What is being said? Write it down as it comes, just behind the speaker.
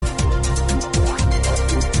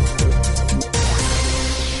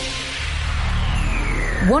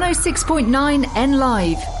106.9 N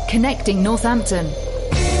Live, connecting Northampton.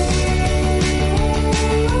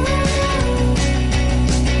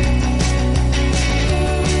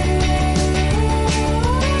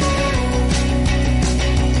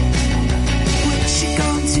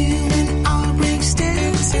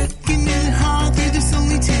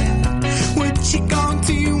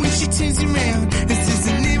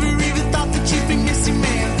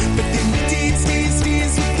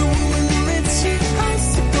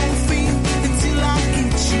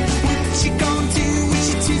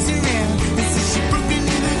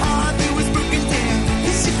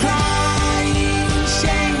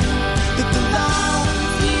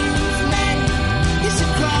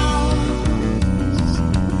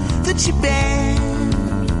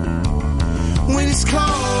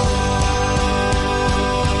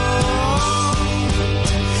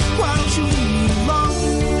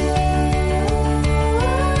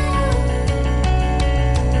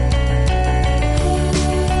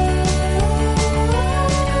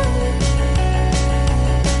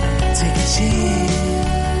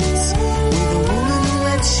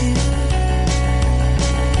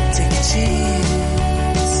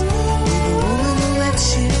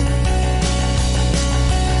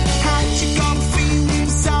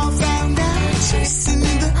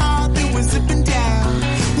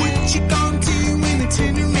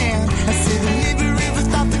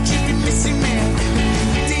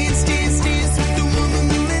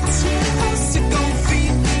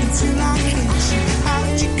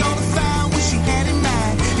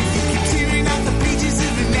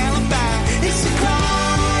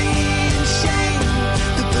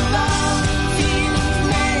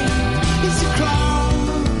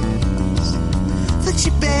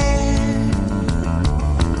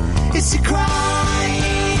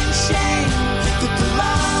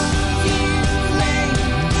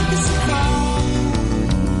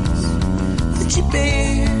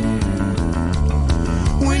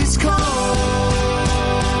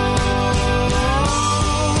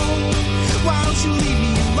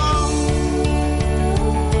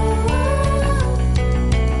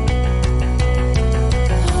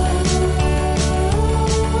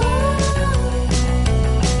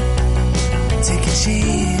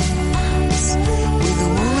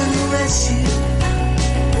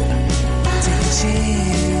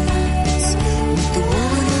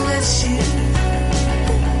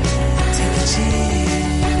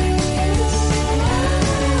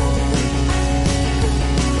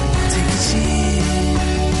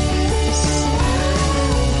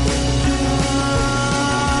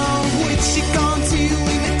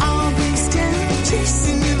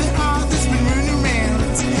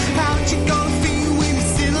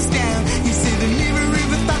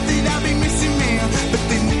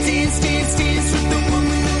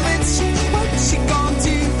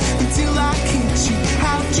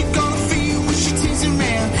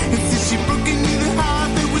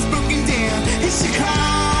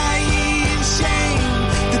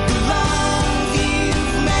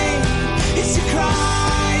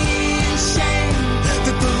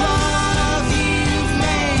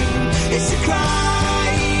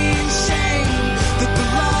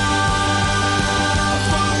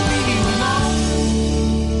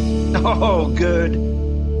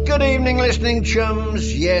 Good evening, listening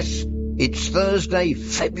chums. Yes, it's Thursday,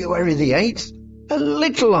 February the 8th, a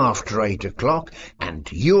little after 8 o'clock,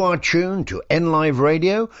 and you are tuned to N Live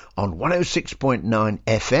Radio on 106.9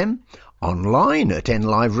 FM, online at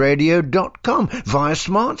nliveradio.com via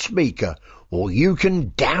smart speaker, or you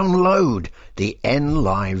can download the N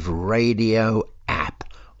Live Radio app.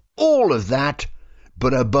 All of that,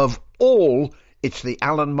 but above all, it's the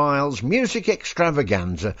Alan Miles Music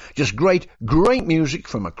Extravaganza. Just great music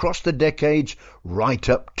from across the decades right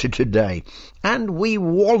up to today. And we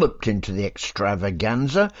walloped into the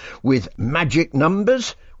Extravaganza with magic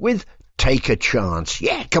numbers, with Take a Chance.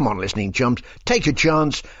 Yeah, come on, listening chums, take a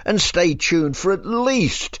chance and stay tuned for at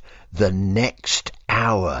least the next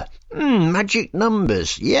hour. Magic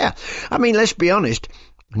numbers, yeah. I mean, let's be honest,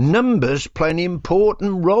 numbers play an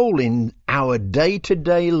important role in our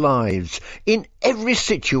day-to-day lives, in every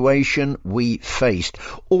situation we faced.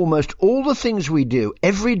 Almost all the things we do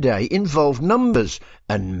every day involve numbers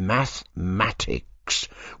and mathematics.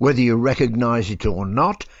 Whether you recognise it or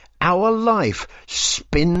not, our life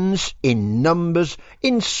spins in numbers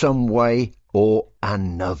in some way or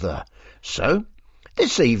another. So,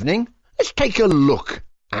 this evening, let's take a look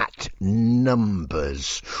at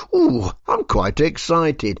numbers. Ooh, I'm quite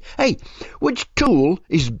excited. Hey, which tool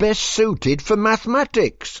is best suited for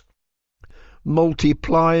mathematics?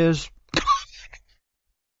 Multipliers.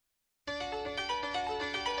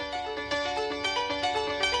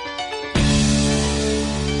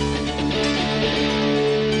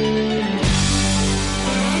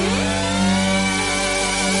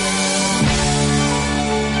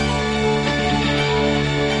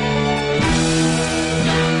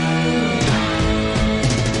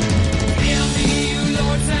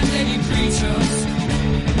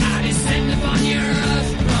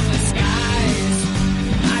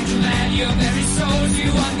 your very souls,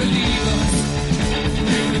 you unbelievers.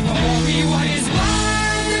 Bring before me what is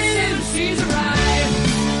mine, the MC's arrive.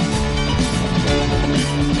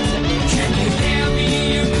 Can you hear me,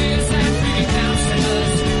 you fears and pretty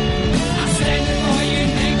counselors? I stand before you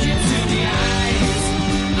naked to the eyes.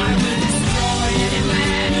 I will destroy any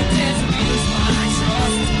man who dares abuse my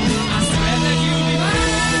trust. I swear that you'll be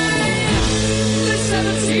mine. The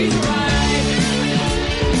 70s arrive.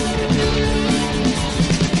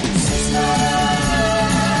 Sister,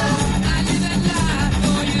 I live that life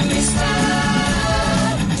for you. Sister,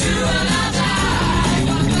 do or not die.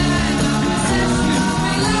 One man will possess you,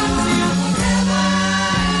 belong to you forever.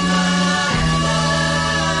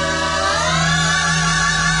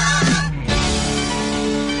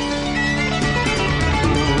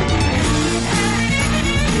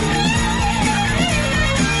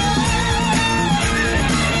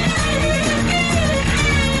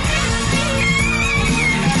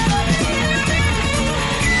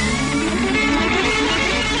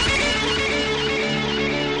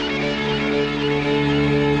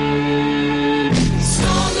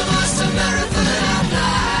 Storm the master marathon I'll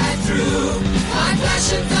fly through. My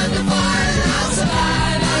passion thunder fire and I'll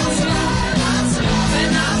survive, I'll survive, I'll survive,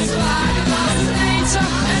 and I'll survive. Lost in nature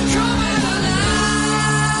and coming alive.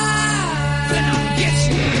 Then I'll get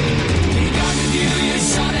you. Be gone with you, you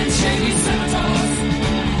shot and shady senators.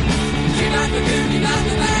 Give out the good, give out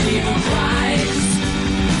the bad, evil cries.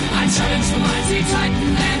 I challenge the mighty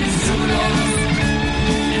titan and his troubadours.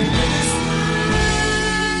 And with this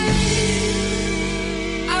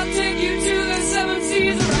I'll take you to the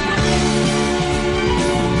 70s around.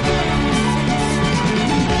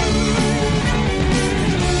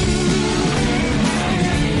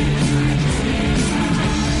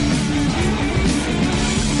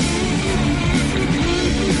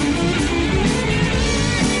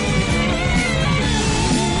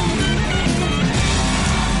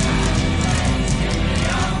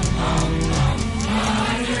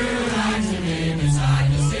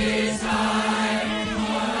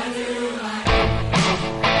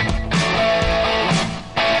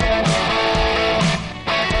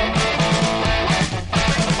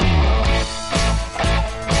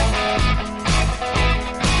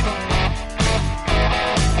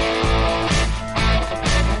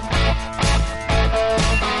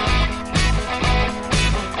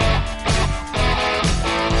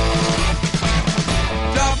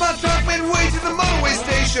 Drop my truck midway to the motorway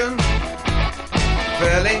station.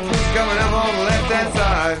 Fairlane crews coming up on the left-hand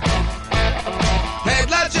side.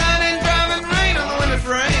 Headlight shining, driving rain on the window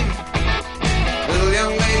frame. Little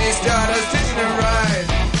young lady started stitching her ride.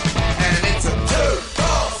 And it's a 2,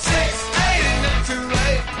 4, 6, 8, and never too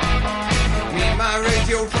late. Me and my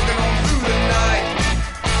radio trucking on through the night.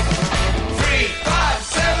 3, 5,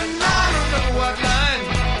 7, 9, remember what line?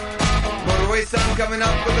 Motorway sun coming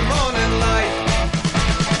up with the morning light.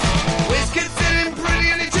 Whiskey sitting pretty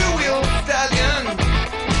in a two-wheel stallion.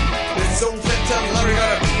 This old flat-tongue lorry got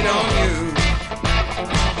a beat on you.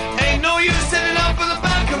 Ain't no use setting up with a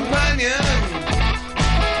bad companion.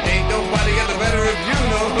 Ain't nobody got the better of you,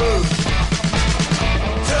 no who.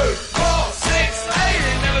 2, 4, 6, 8,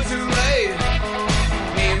 ain't never too late.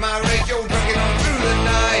 Me and my radio trucking on through the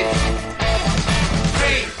night.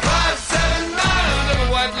 3, 5, 7, 9, another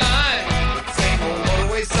white line. Same old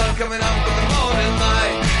motorway sun coming up with the morning.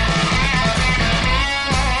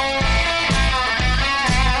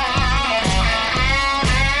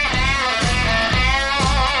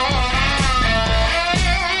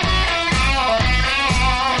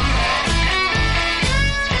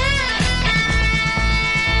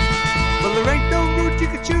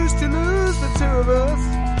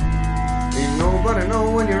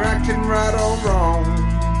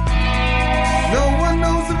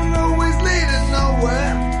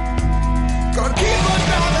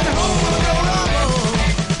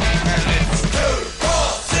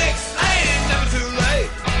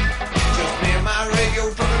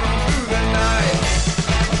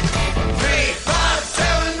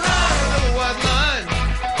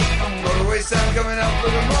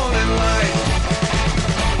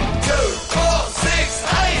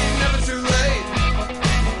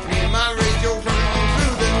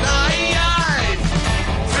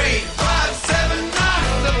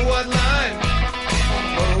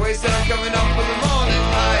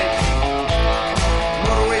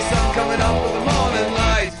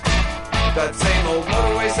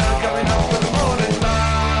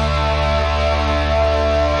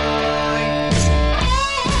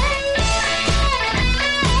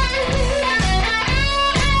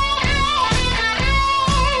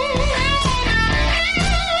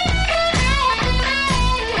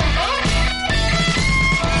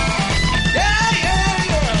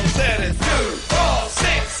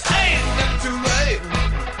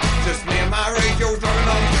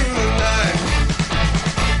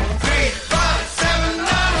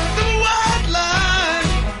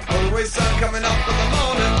 coming up for the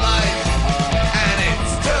morning light. And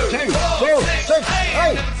it's 2, 4, 6,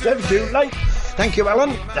 8. Never too late. Thank you, Alan.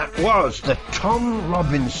 That was the Tom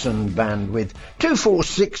Robinson Band with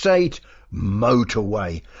 2468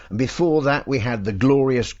 Motorway. And before that, we had the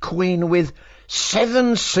glorious Queen with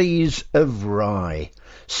 7 Seas of Rye.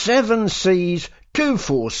 7 Seas,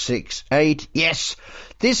 2468. Yes,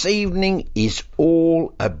 this evening is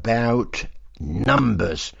all about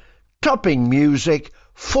numbers. Topping music /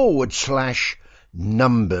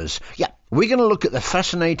 numbers. Yeah, we're going to look at the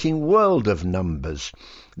fascinating world of numbers.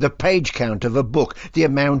 The page count of a book, the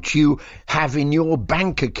amount you have in your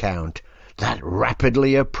bank account, that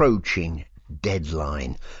rapidly approaching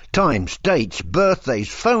deadline. Times, dates, birthdays,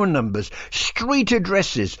 phone numbers, street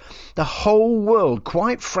addresses. The whole world,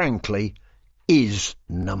 quite frankly, is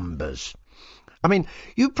numbers. I mean,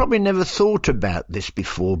 you've probably never thought about this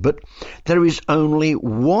before, but there is only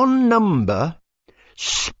one number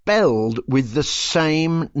spelled with the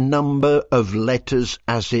same number of letters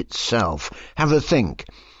as itself. Have a think.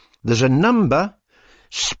 There's a number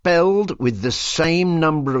spelled with the same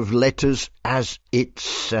number of letters as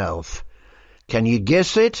itself. Can you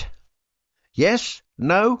guess it? Yes?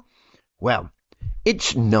 No? Well,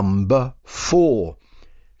 it's number 4.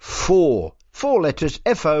 4 letters,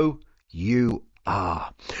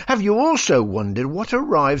 F-O-U-R. Have you also wondered what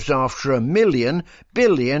arrives after a million,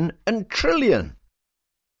 billion and trillion?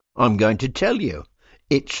 I'm going to tell you.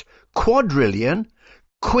 It's quadrillion,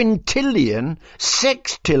 quintillion,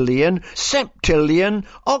 sextillion, septillion,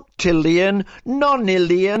 octillion,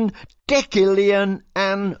 nonillion, decillion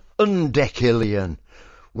and undecillion.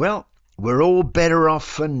 Well, we're all better off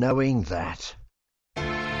for knowing that.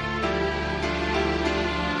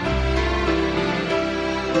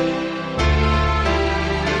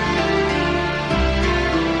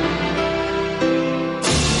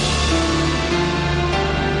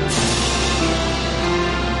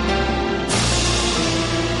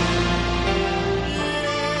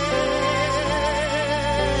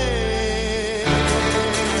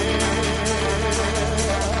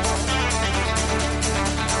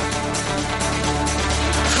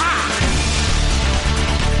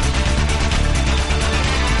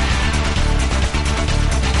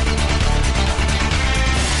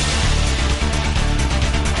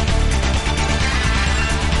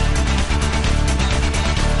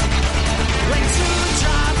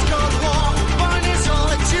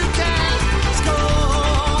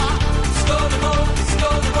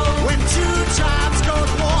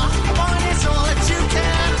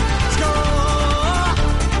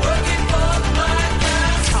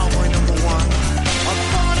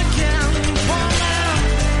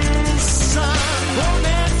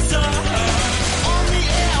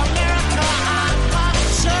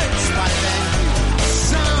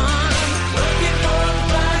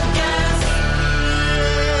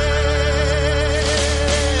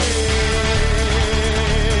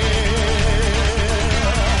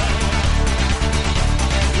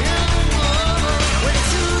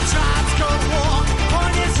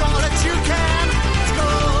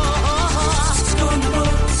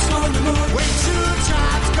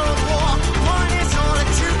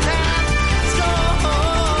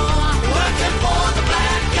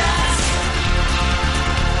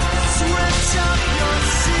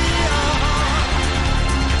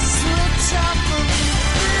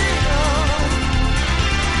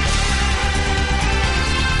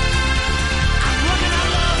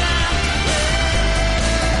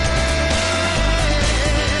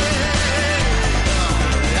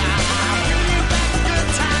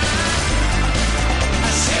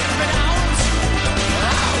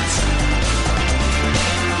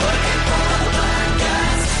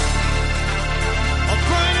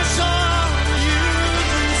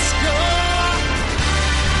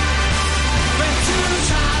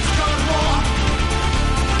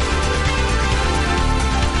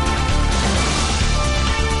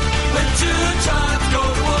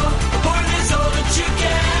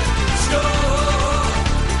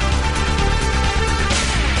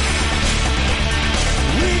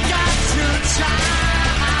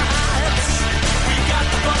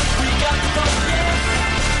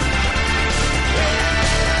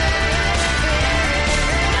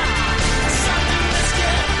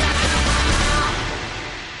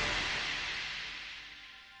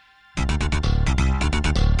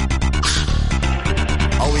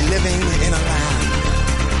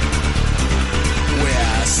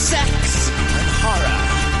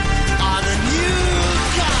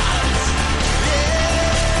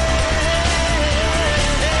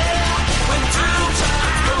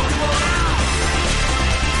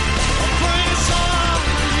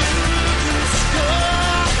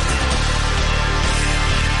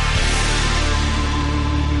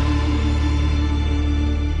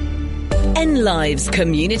 Live's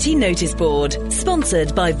Community Notice Board,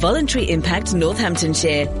 sponsored by Voluntary Impact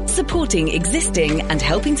Northamptonshire, supporting existing and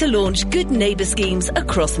helping to launch good neighbour schemes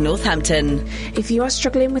across Northampton. If you are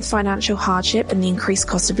struggling with financial hardship and the increased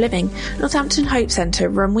cost of living, Northampton Hope Centre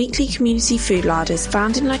run weekly community food larders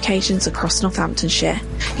found in locations across Northamptonshire.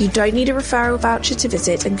 You don't need a referral voucher to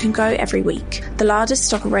visit and can go every week. The larders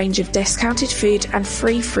stock a range of discounted food and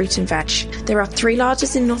free fruit and veg. There are 3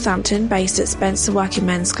 larders in Northampton based at Spencer Working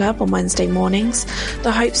Men's Club on Wednesday mornings,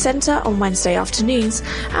 the Hope Centre on Wednesday afternoons,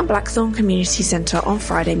 and Blackthorn Community Centre on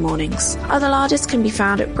Friday mornings. Other larders can be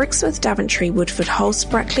found at Brixworth, Daventry, Woodford, Hulse,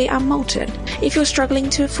 Brackley and Moulton. If you're struggling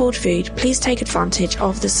to afford food, please take advantage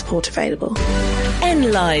of the support available.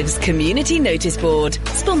 Live's Community Notice Board,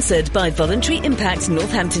 sponsored by Voluntary Impact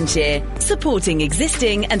Northamptonshire, supporting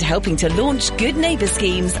existing and helping to launch good neighbour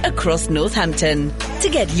schemes across Northampton. To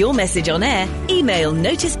get your message on air, email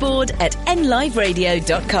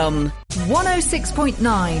noticeboard@nliveradio.com.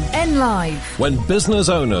 106.9 N Live. When business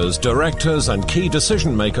owners, directors and key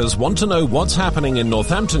decision makers want to know what's happening in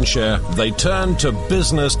Northamptonshire, they turn to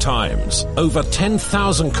Business Times. Over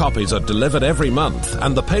 10,000 copies are delivered every month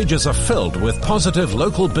and the pages are filled with positive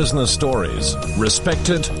local business stories.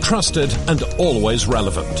 Respected, trusted and always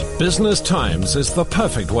relevant. Business Times is the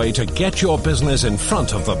perfect way to get your business in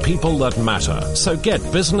front of the people that matter. So get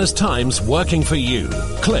Business Times working for you.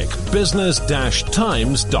 Click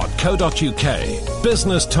business-times.co.uk.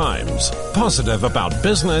 Business Times. Positive about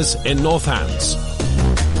business in Northants.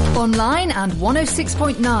 Online and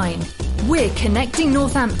 106.9. We're connecting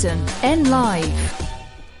Northampton. N Live.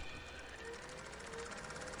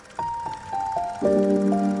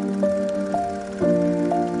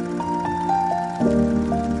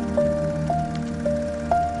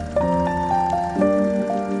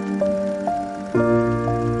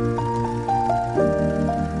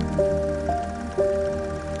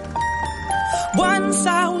 Once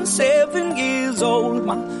I was 7 years old,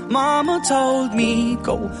 my mama told me,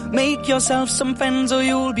 go make yourself some friends or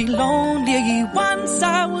you'll be lonely. Once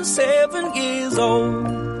I was 7 years old.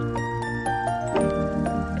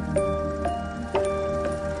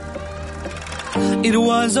 It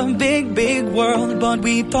was a big, big world, but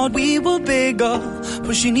we thought we were bigger,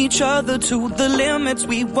 pushing each other to the limits.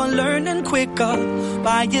 We were learning quicker.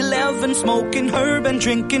 By 11, smoking herb and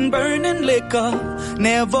drinking burning liquor.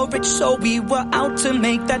 Never rich, so we were out to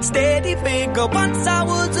make that steady figure. Once I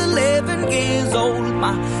was 11 years old,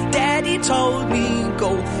 my daddy told me,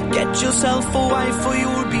 go get yourself a wife or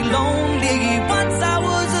you'll be lonely. Once I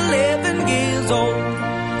was 11 years old.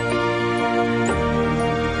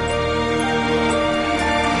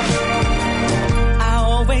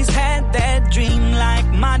 Always had that dream like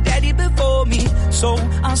my daddy before me. So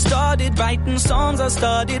I started writing songs, I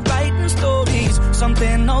started writing stories.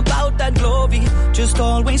 Something about that glory just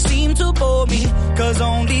always seemed to bore me. Cause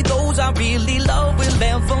only those I really love will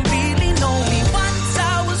ever really know me. Once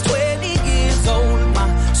I was 20 years old, my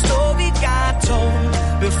story got told.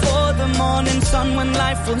 Before the morning sun when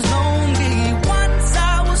life was lonely. Once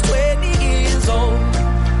I was 20 years old.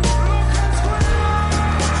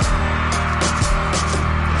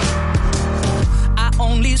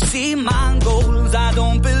 Only see my goals, I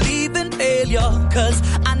don't believe in failure. Cause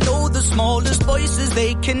I know the smallest voices,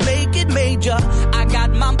 they can make it major. I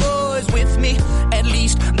got my boys with me, at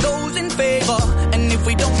least those in favor. And if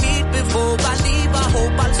we don't meet before I leave, I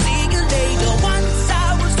hope I'll see you later. Once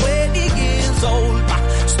I was 20 years old, my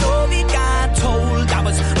story got told. I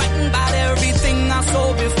was writing about everything I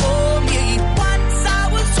saw before me. Once I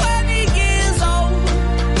was 20 years old.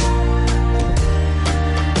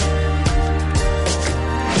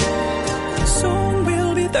 Soon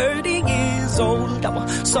we'll be 30 years old. Our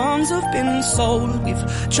songs have been sold.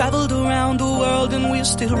 We've traveled around the world and we're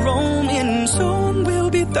still roaming. Soon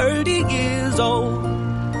we'll be 30 years old.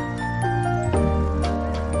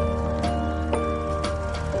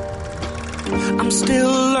 I'm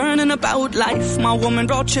still learning about life. My woman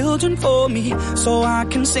brought children for me, so I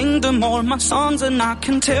can sing them all my songs and I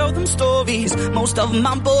can tell them stories. Most of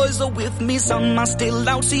my boys are with me, some are still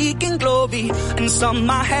out seeking glory, and some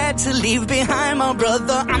I had to leave behind. My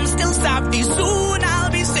brother, I'm still sorry. Soon I'll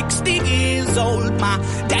be 60 years old. My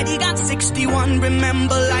daddy got 61.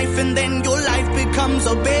 Remember life and then your life becomes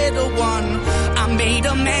a better one. I made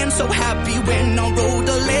a man so happy when I wrote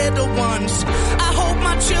a letter once. I hope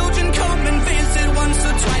my children come and visit once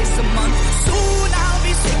or twice a month. Soon I'll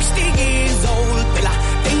be 60 years old. Will I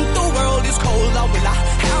think the world is cold, or will I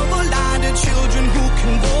have a lot of children who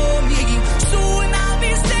can bore me? Soon I'll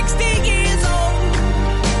be 60 years old.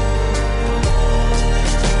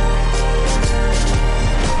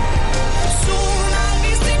 Soon I'll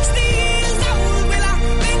be 60 years old. Will I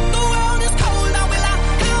think the world is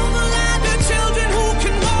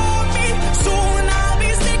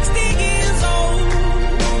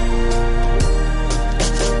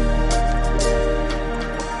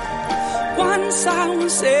Once I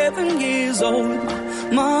was 7 years old, my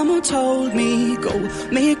mama told me, go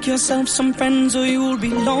make yourself some friends or you'll be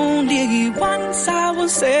lonely. Once I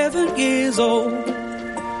was 7 years old.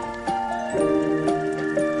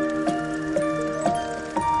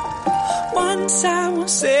 Once I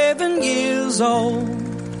was 7 years old.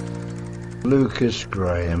 Lucas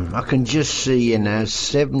Graham, I can just see you now,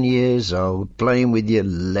 7 years old, playing with your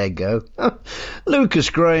Lego. Lucas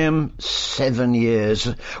Graham, 7 years.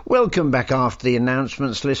 Welcome back after the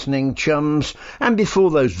announcements, listening chums. And before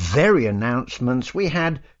those very announcements, we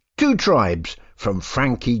had Two Tribes from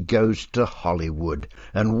Frankie Goes to Hollywood.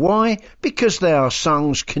 And why? Because they are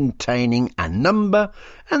songs containing a number,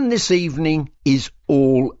 and this evening is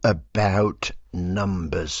all about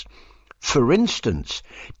numbers. For instance,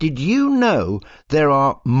 did you know there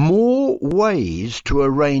are more ways to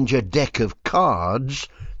arrange a deck of cards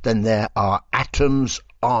than there are atoms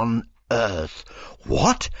on Earth?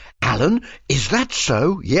 What? Alan, is that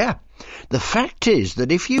so? Yeah. The fact is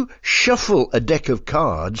that if you shuffle a deck of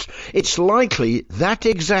cards, it's likely that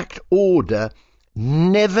exact order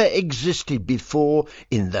never existed before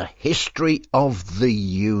in the history of the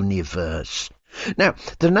universe. Now,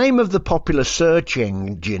 the name of the popular search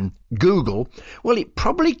engine, Google, well, it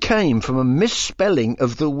probably came from a misspelling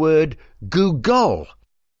of the word Google.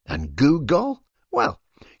 And Google? Well,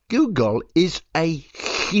 Google is a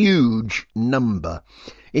huge number.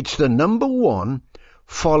 It's the number 1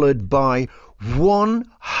 followed by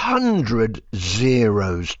 100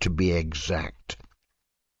 zeros to be exact.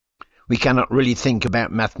 We cannot really think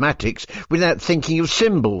about mathematics without thinking of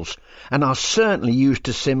symbols, and are certainly used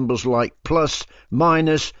to symbols like plus,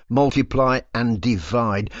 minus, multiply and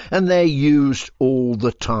divide, and they're used all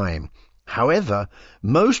the time. However,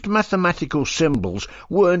 most mathematical symbols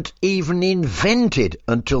weren't even invented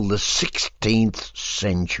until the 16th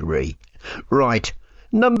century. Right,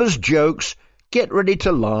 numbers jokes, get ready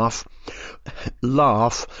to laugh.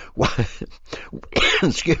 Laugh?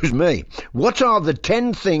 Excuse me. What are the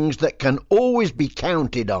 10 things that can always be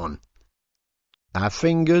counted on? Our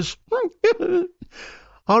fingers.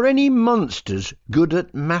 Are any monsters good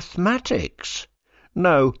at mathematics?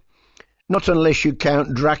 No, not unless you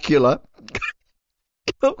count Dracula.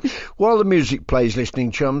 While the music plays,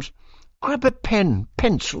 listening chums, grab a pen,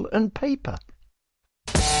 pencil and paper.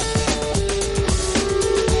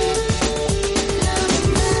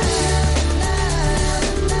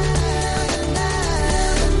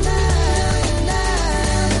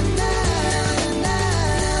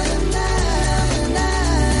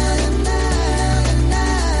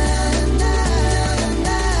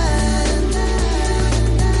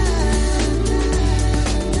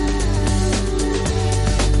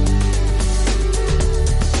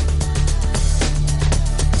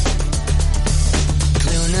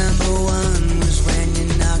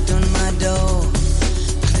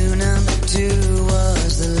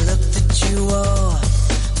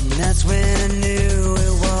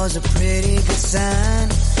 A pretty good sign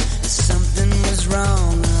that something was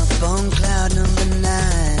wrong up on cloud number 9.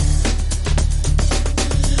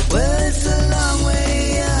 Well, it's a long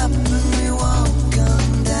way up and we won't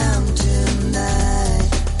come down tonight.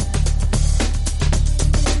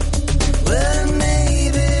 Well, it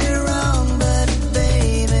may be wrong, but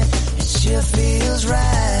baby, it sure feels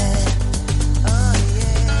right. Oh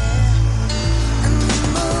yeah. And the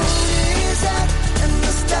moon is out and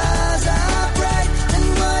the stars are bright.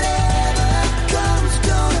 Whatever comes,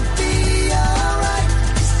 gonna be alright.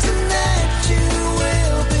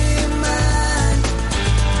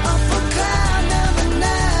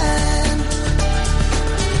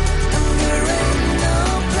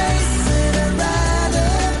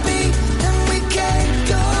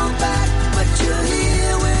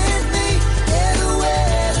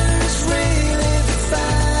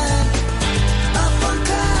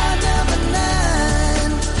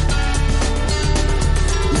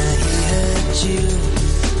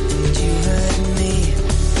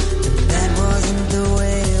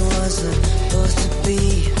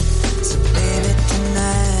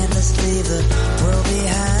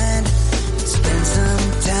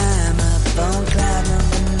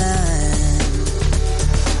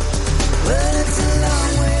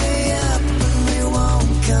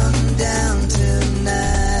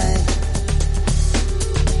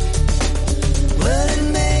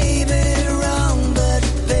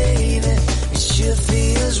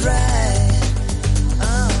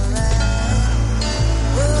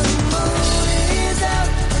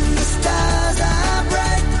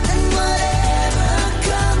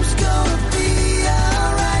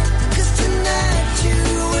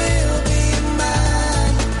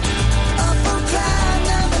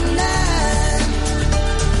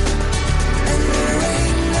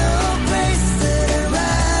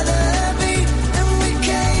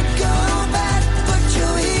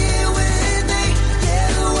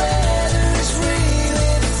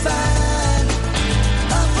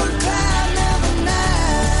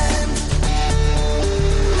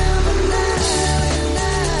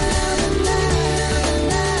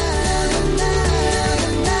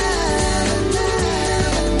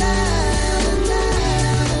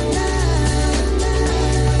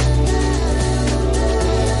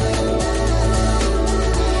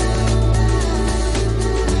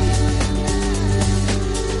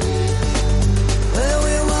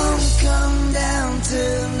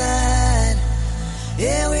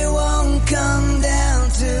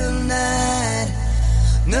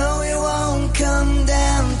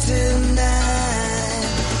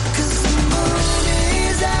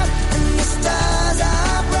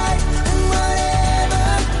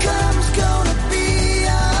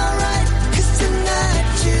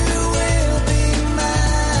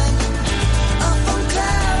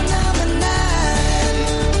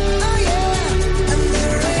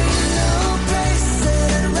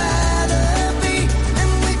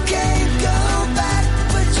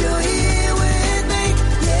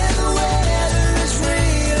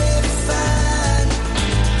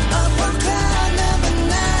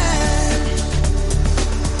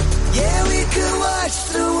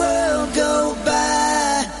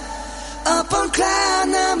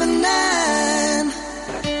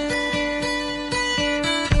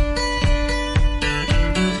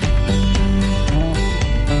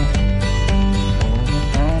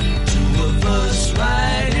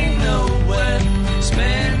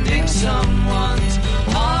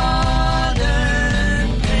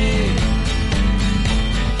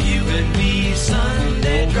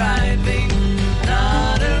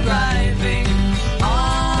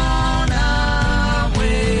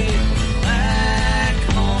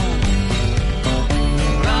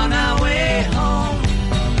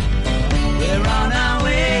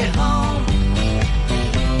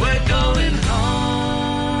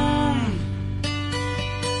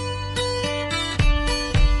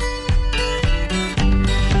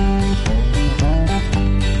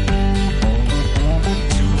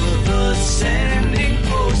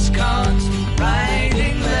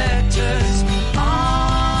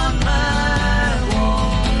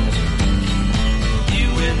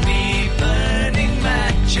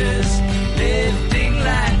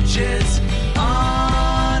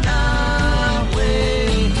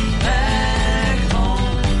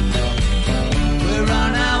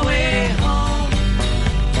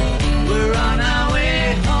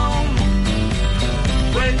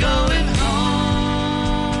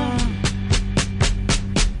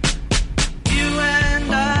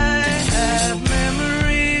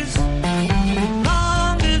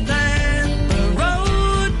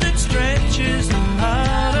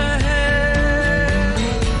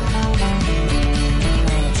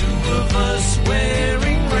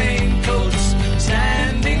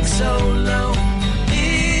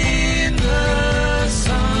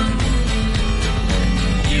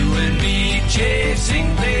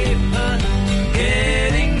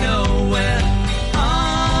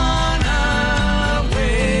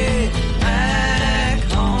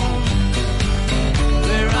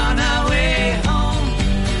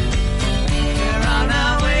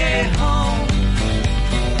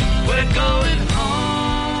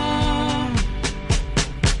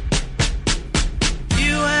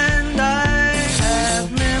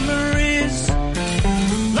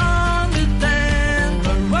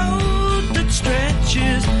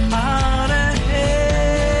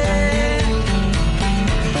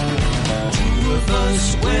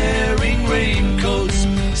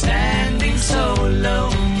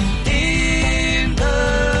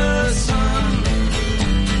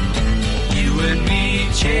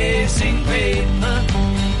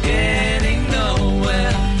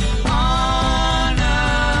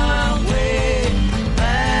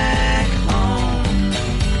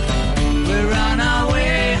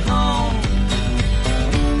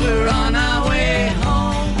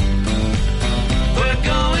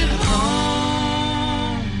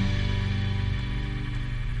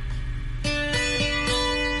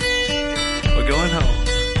 going home.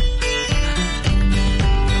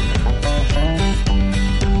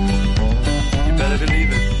 You better believe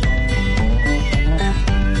it.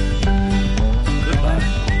 Goodbye.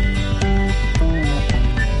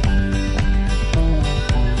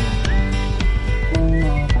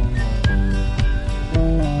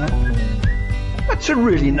 That's a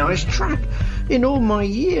really nice track. In all my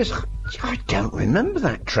years, I don't remember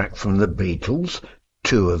that track from the Beatles.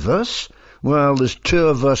 Two of Us. Well, there's two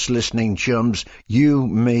of us listening, chums. You,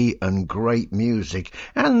 me, and great music.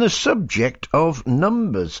 And the subject of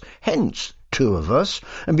numbers. Hence, Two of Us.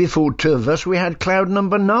 And before Two of Us, we had Cloud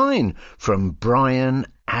Number 9 from Bryan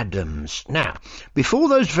Adams. Now, before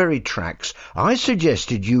those very tracks, I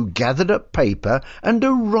suggested you gathered up paper and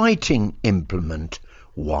a writing implement.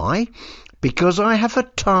 Why? Because I have a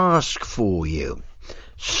task for you.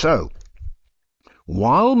 So,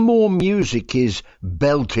 while more music is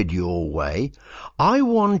belted your way, I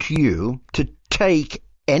want you to take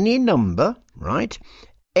any number, right?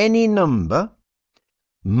 Any number,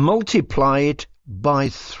 multiply it by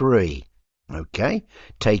 3. Okay?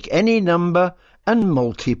 Take any number and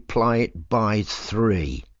multiply it by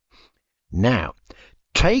 3. Now,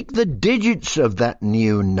 take the digits of that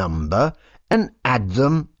new number and add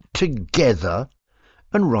them together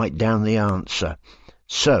and write down the answer.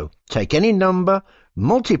 So, take any number,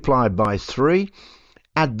 multiply by 3,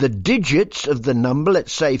 add the digits of the number.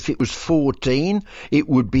 Let's say if it was 14, it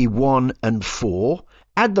would be 1 and 4.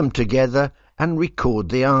 Add them together and record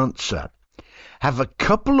the answer. Have a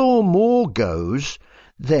couple or more goes.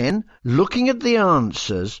 Then, looking at the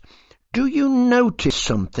answers, do you notice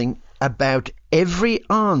something about every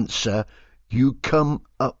answer you come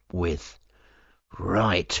up with?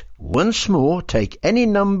 Right. Once more, take any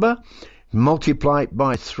number, multiply it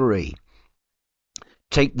by 3.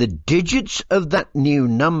 Take the digits of that new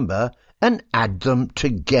number and add them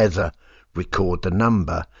together. Record the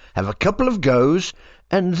number. Have a couple of goes,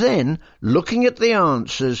 and then, looking at the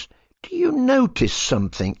answers, do you notice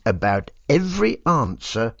something about every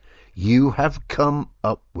answer you have come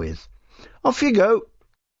up with? Off you go.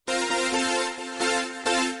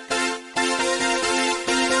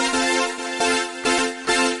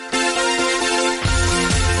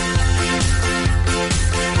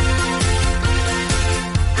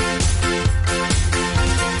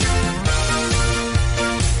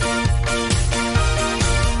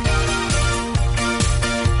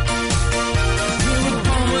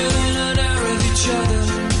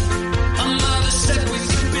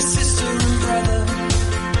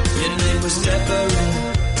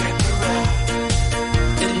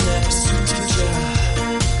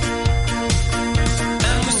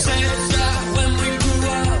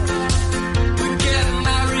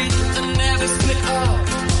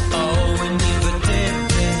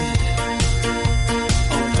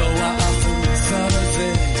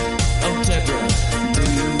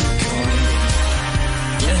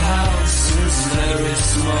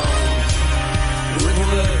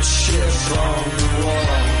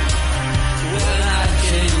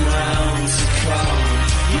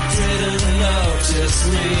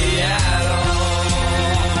 Thursday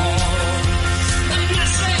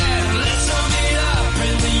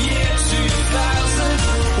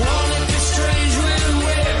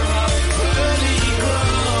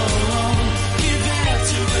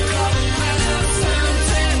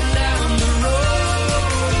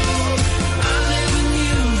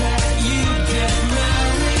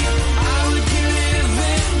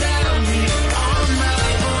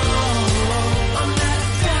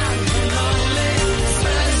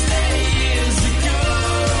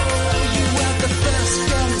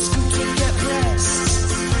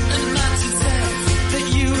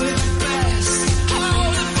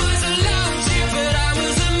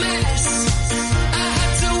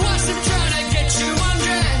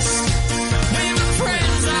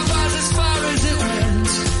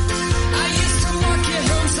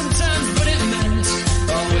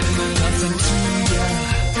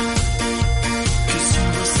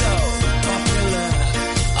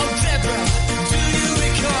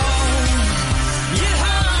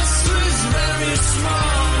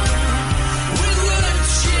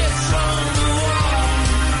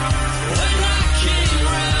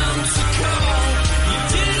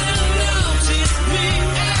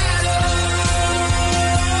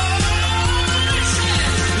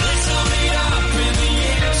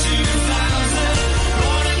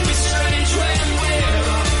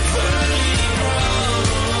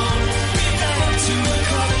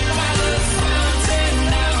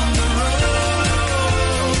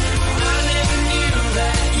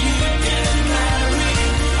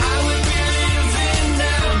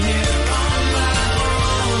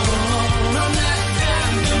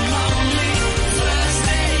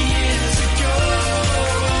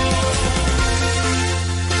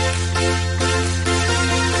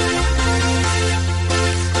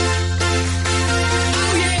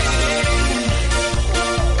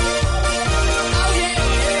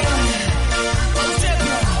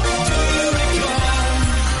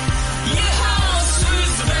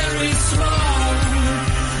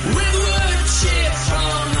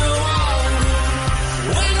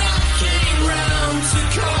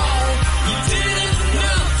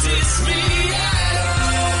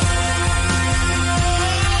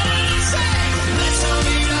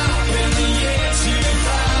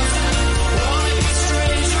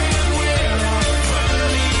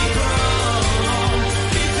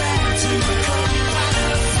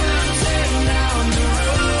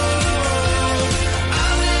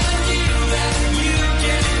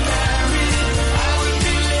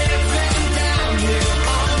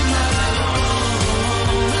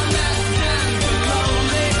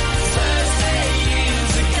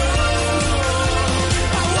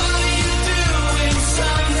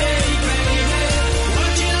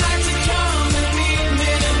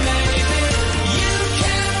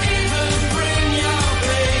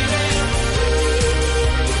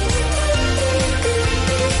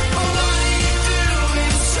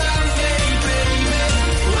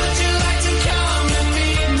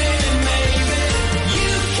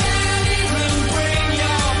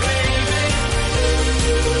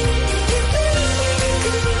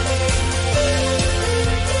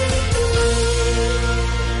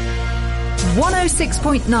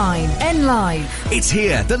 106.9 N Live. It's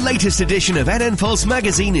here. The latest edition of NN Pulse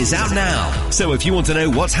magazine is out now. So if you want to know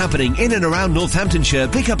what's happening in and around Northamptonshire,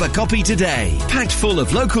 pick up a copy today. Packed full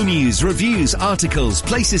of local news, reviews, articles,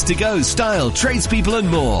 places to go, style, tradespeople and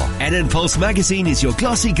more. NN Pulse magazine is your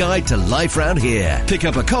glossy guide to life round here. Pick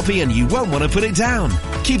up a copy and you won't want to put it down.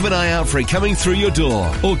 Keep an eye out for it coming through your door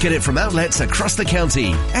or get it from outlets across the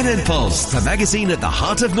county. NN Pulse, the magazine at the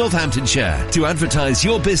heart of Northamptonshire. To advertise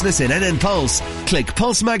your business in NN Pulse, click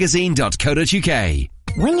pulsemagazine.co.uk.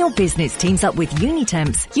 When your business teams up with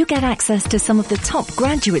Unitemps, you get access to some of the top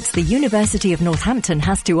graduates the University of Northampton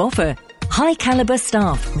has to offer. High caliber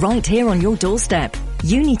staff right here on your doorstep.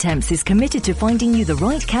 Unitemps is committed to finding you the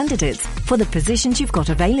right candidates for the positions you've got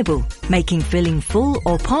available, making filling full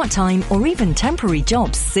or part-time or even temporary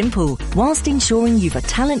jobs simple, whilst ensuring you've a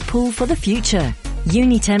talent pool for the future.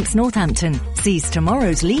 Unitemps Northampton. Seize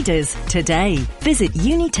tomorrow's leaders today. Visit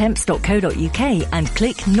unitemps.co.uk and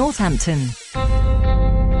click Northampton.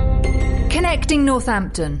 Connecting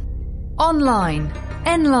Northampton. Online.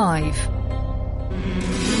 N Live.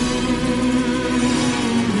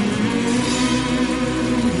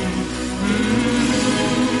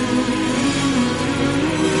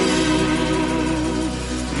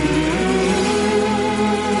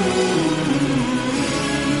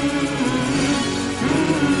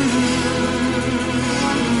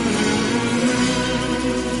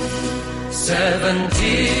 Seven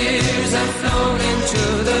tears have flown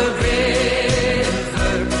into the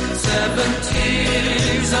river. 7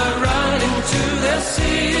 tears are running to the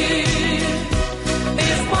sea.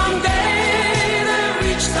 If one day they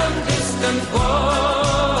reach some distant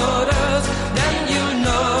waters, then you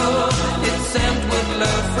know it's sent with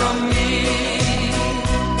love from me.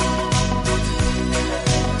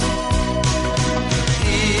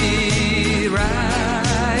 Here I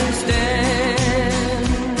stand,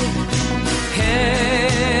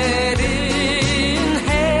 head in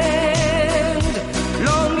hand,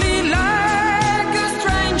 lonely like a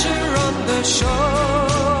stranger on the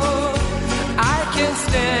shore. I can't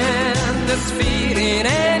stand this feeling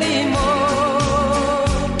anymore.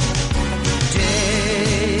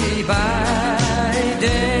 Day by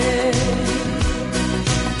day,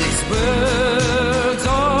 this world's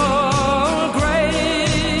all grey,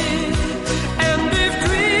 and if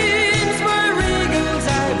dreams were eagles I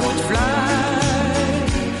would fly,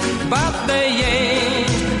 but they ain't,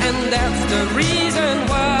 and that's the reason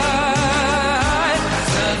why.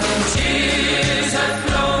 7 tears have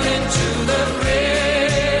flown into the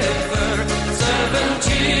river. 7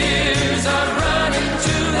 tears are running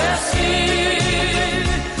to the sea.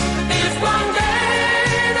 If one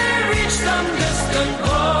day they reach some distant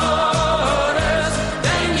waters,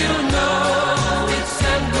 then you know it's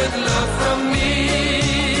sent with love from me.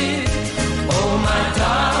 Oh my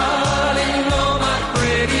darling, oh my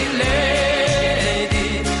pretty lady,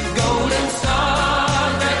 golden star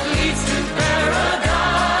that leads to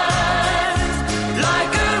paradise.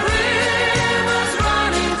 Like a river's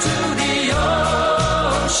running to the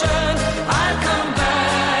ocean, I'll come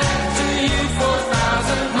back to you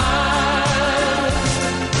 4,000 miles.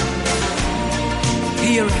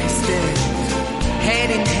 Here I stand, head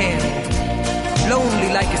in hand, lonely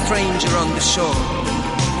like a stranger on the shore.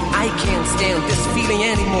 I can't stand this feeling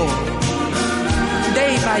anymore.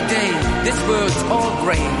 Day by day, this world's all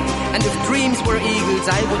grey, and if dreams were eagles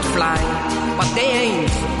I would fly, but they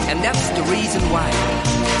ain't, and that's the reason why.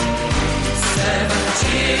 7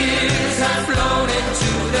 tears have flown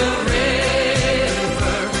into the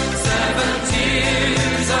river. 7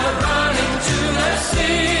 tears are running to the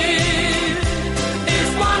sea. If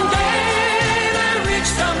one day they reach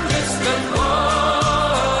some distant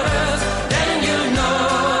waters, then you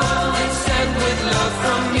know it's sent with love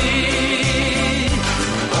from me.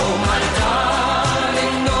 Oh my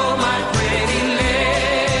darling, oh my pretty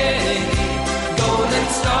lady, golden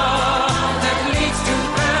star that leads to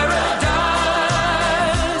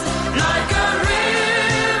paradise. Like a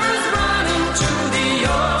river's running to the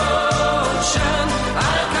ocean,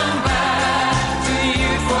 I'll come back to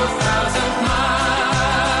you 4,000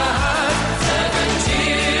 miles. 7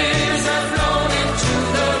 tears have flown into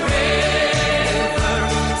the river.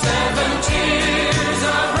 7 tears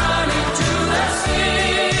are running to the sea.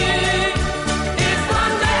 If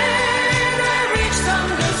one day they reach some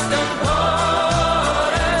distant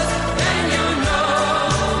waters, then you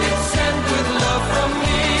know it's sent with love from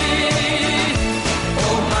me.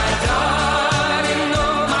 Oh my darling,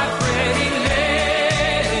 oh my pretty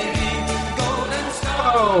lady, golden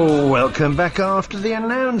star. Oh, welcome back after the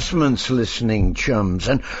announcements, listening chums.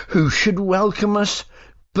 And who should welcome us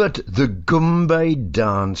but the Gumbe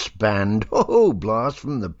Dance Band, oh, blast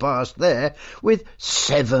from the past there, with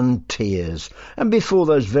 7 Tears. And before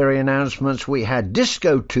those very announcements, we had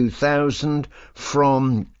Disco 2000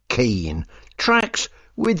 from Keane. Tracks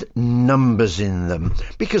with numbers in them,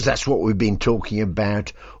 because that's what we've been talking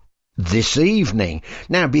about this evening.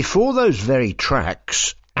 Now, before those very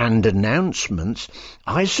tracks and announcements,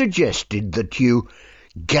 I suggested that you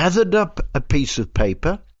gathered up a piece of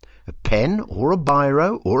paper, a pen or a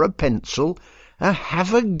biro or a pencil,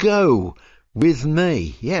 have a go with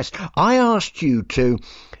me. Yes, I asked you to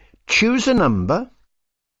choose a number,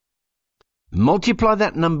 multiply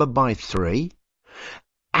that number by 3,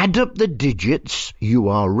 add up the digits you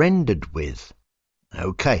are rendered with.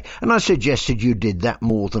 Okay, and I suggested you did that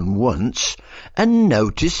more than once, and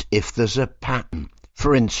notice if there's a pattern.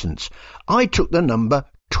 For instance, I took the number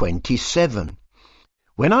 27.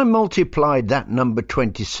 When I multiplied that number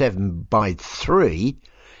 27 by 3,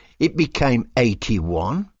 it became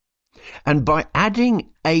 81, and by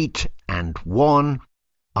adding 8 and 1,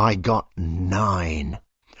 I got 9.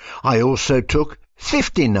 I also took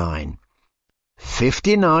 59.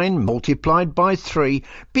 59 multiplied by 3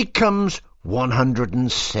 becomes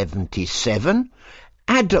 177.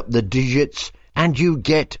 Add up the digits and you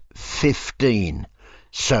get 15.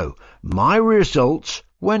 So my results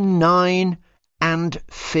were 9 and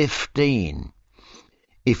 15.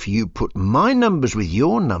 If you put my numbers with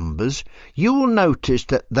your numbers, you will notice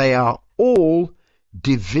that they are all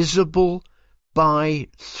divisible by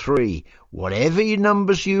 3. Whatever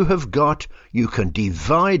numbers you have got, you can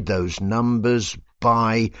divide those numbers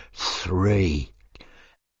by 3.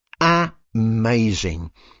 Amazing.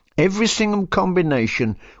 Every single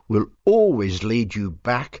combination will always lead you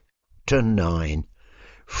back to 9.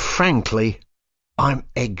 Frankly, I'm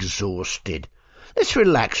exhausted. Let's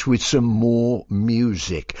relax with some more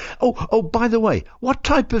music. Oh, by the way, what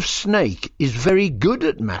type of snake is very good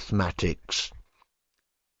at mathematics?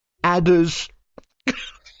 Adders.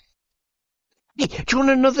 Hey, do you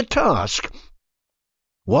want another task?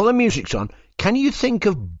 While the music's on, can you think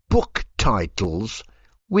of book titles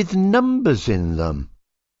with numbers in them?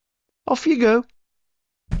 Off you go.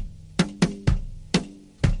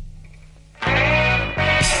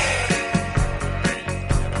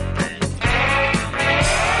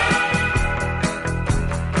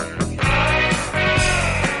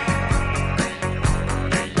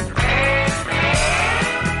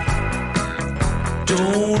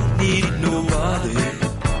 Don't need nobody,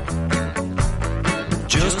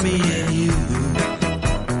 just me and you.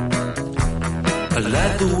 I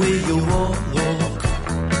like the way you walk,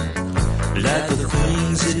 like the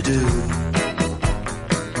things you do.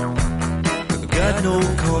 Got no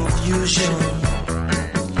confusion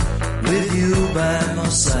with you by my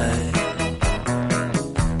side.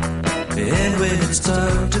 And when it's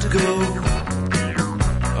time to go,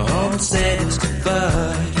 I'm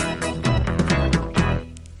satisfied.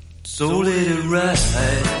 So let it ride,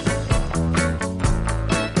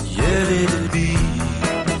 yeah, let it be.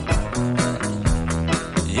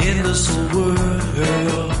 In this whole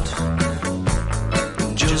world,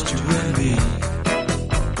 just you and me.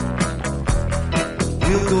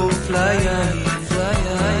 We'll go fly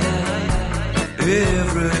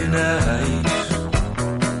every night.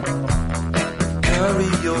 Carry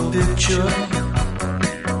your picture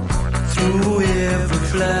through every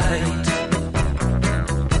flight.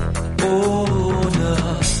 Oh, no.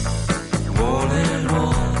 1 and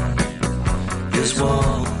 1 is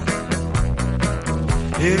 1.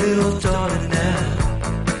 Hey, little darling, now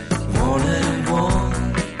 1 and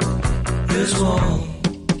 1 is 1.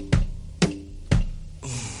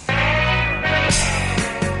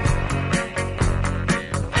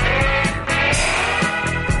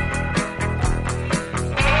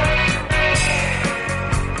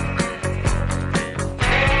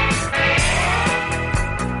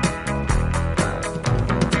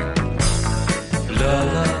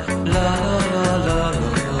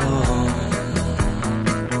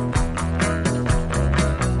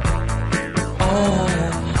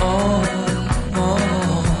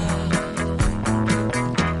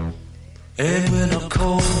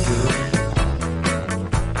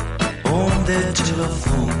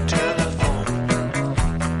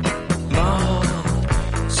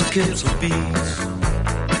 Skips a beat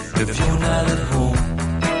if you're not at home.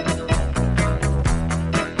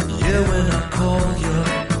 Yeah, when I call you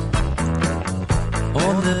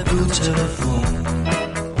on that blue telephone,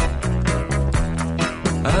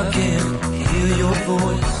 I can hear your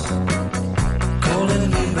voice calling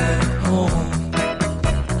me back home.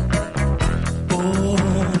 Oh,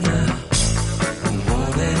 now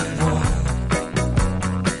 1 and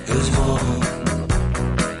 1 is 1.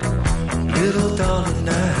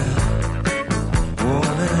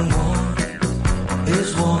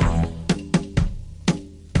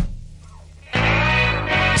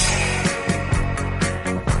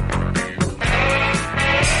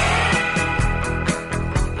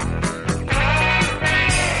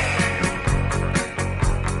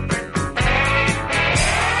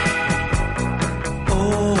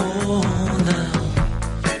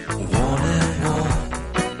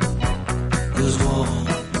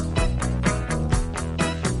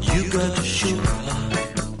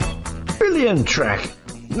 brilliant track.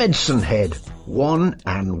 Medicine Head, 1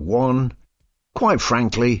 and 1, quite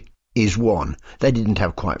frankly, is 1. They didn't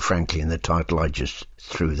have quite frankly in the title, I just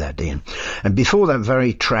threw that in. And before that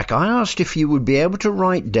very track, I asked if you would be able to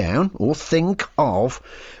write down or think of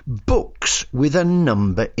books with a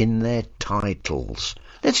number in their titles.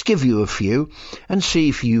 Let's give you a few and see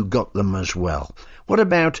if you got them as well. What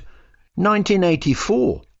about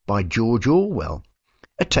 1984 by George Orwell?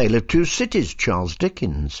 A Tale of Two Cities, Charles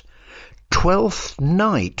Dickens. Twelfth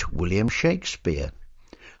Night, William Shakespeare.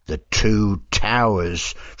 The Two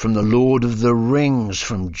Towers from The Lord of the Rings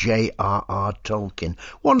from J.R.R. Tolkien.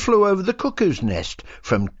 One Flew Over the Cuckoo's Nest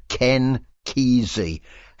from Ken Kesey.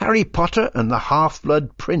 Harry Potter and the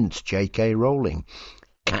Half-Blood Prince, J.K. Rowling.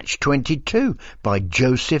 Catch-22 by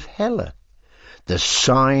Joseph Heller. The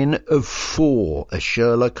Sign of Four, a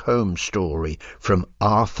Sherlock Holmes story from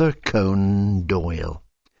Arthur Conan Doyle.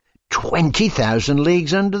 20,000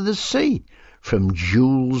 Leagues Under the Sea from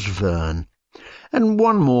Jules Verne. And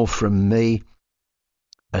one more from me,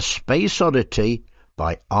 A Space Oddity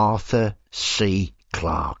by Arthur C.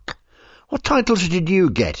 Clarke. What titles did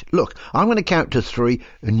you get? Look, I'm going to count to 3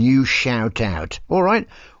 and you shout out. All right?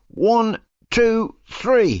 1, 2,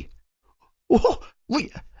 3.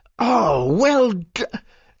 Well done.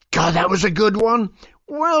 God, that was a good one.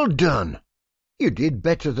 Well done. You did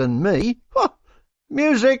better than me.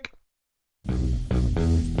 Music.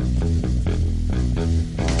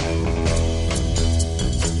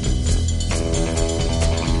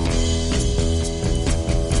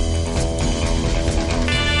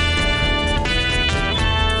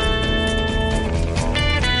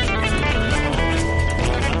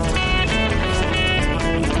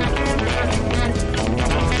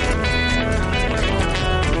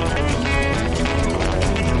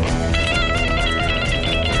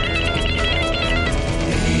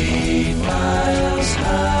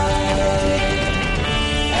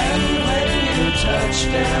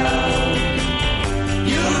 Down,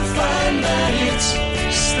 you'll find that it's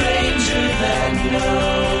stranger than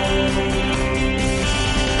known.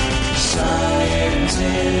 Signs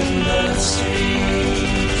in the street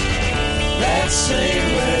that say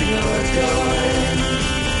where you're going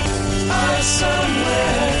are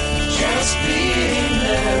somewhere just being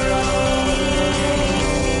their own.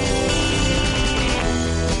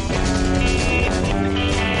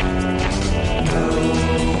 Nowhere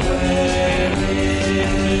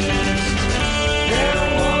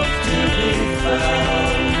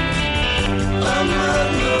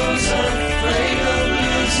among those afraid of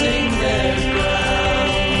losing their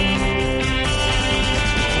ground.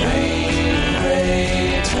 Rain,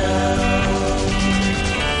 great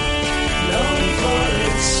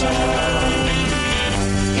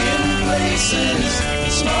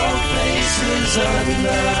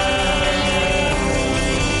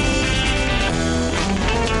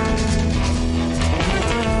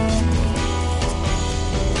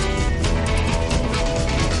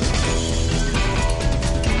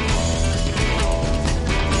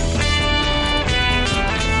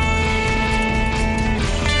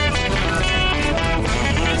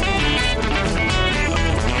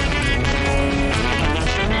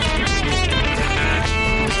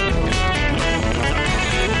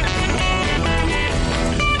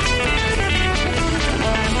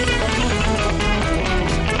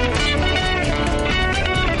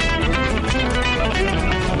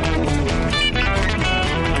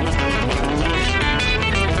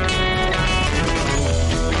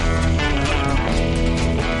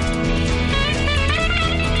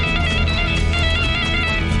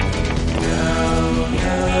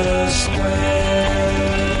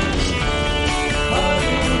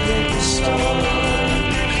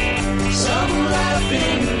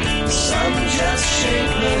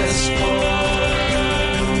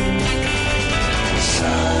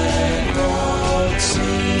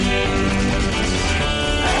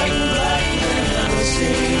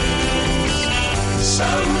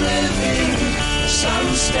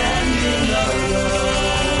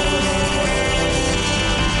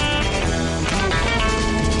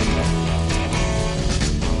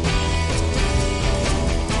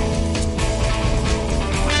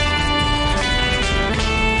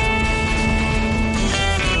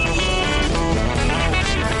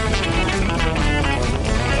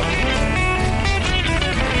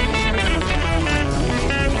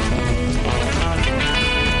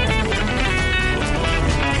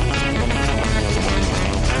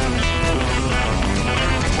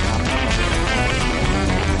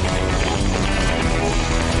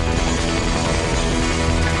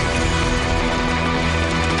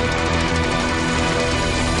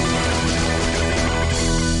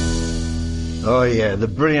Oh yeah, the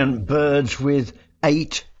brilliant Birds with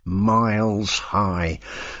 8 Miles High.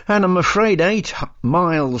 And I'm afraid 8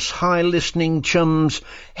 Miles High, listening chums,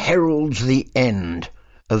 heralds the end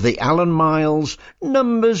of the Alan Miles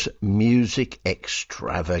Numbers Music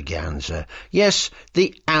Extravaganza. Yes,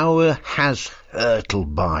 the hour has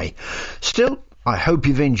hurtled by. Still, I hope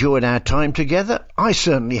you've enjoyed our time together. I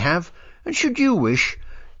certainly have. And should you wish,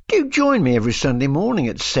 do join me every Sunday morning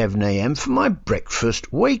at 7 a.m. for my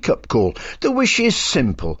breakfast wake-up call. The wish is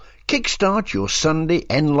simple. Kickstart your Sunday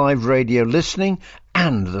NLive radio listening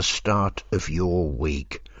and the start of your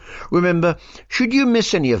week. Remember, should you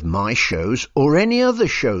miss any of my shows or any other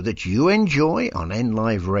show that you enjoy on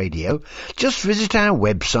NLive Radio, just visit our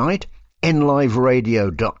website,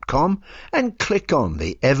 nliveradio.com, and click on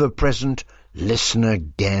the ever-present Listen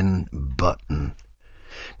Again button.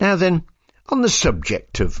 Now then, on the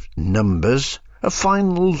subject of numbers, a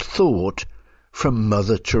final thought from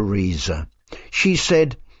Mother Teresa. She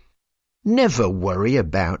said, "Never worry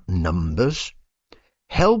about numbers.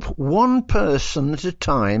 Help one person at a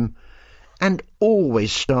time and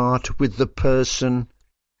always start with the person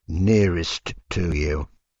nearest to you."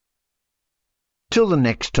 Till the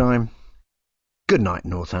next time, good night,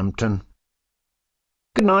 Northampton.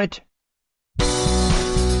 Good night.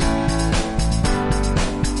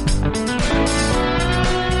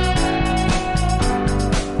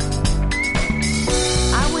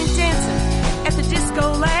 I went dancing at the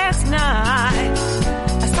disco last night.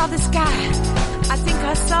 I saw this guy, I think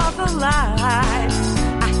I saw the light.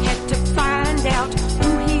 I had to find out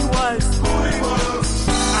who he was. I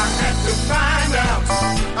had to find out.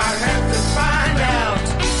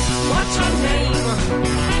 What's your name?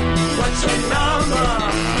 What's your number?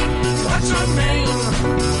 What's your name?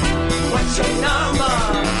 What's your number?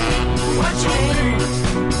 What's your name?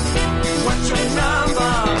 What's your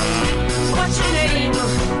number? What's your name?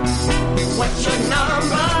 What's your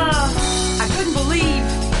number? I couldn't believe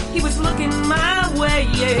he was looking my way.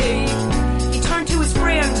 He turned to his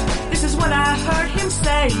friend. This is what I heard him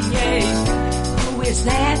say. Who is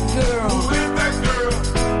that girl? Who is that girl?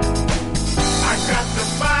 I got to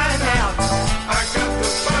find out.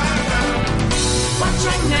 What's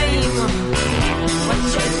your name?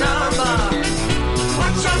 What's your number?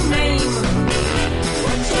 What's your name?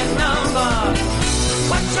 What's your number?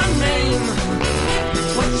 What's your name?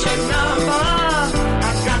 What's your number? I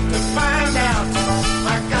got to find out. I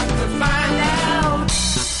got to find out.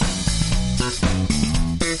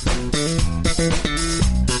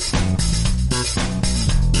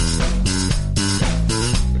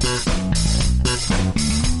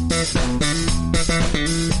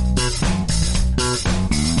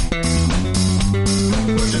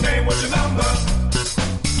 What's your name? What's your number?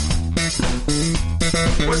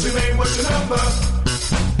 What's your name? What's your number?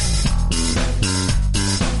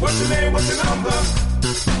 What's your name? What's your number?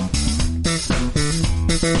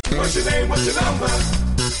 What's your name? What's your number?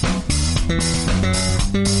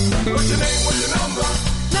 What's your name? What's your number?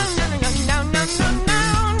 No, no, no, no,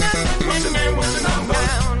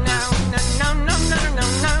 no, no,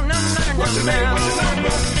 no, no. What's your name? What's your number?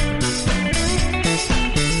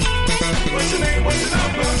 What's your name? What's your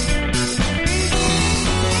number?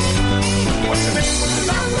 What's your name? What's your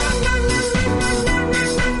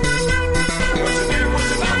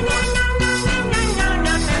number? What's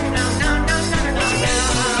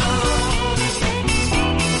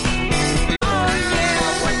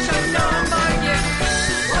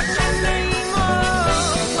your name? What's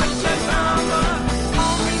your number?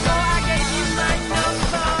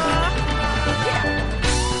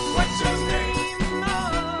 What's your name? What's your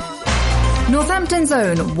number? Northampton's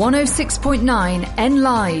own 106.9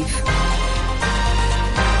 NLive.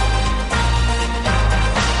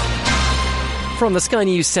 From the Sky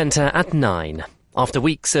News Centre at 9. After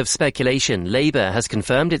weeks of speculation, Labour has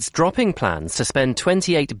confirmed it's dropping plans to spend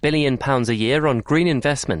 £28 billion a year on green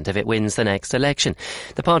investment if it wins the next election.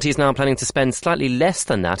 The party is now planning to spend slightly less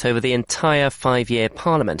than that over the entire 5-year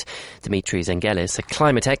parliament. Dimitris Angelis, a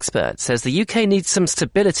climate expert, says the UK needs some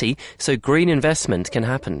stability so green investment can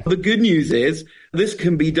happen. The good news is this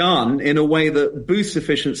can be done in a way that boosts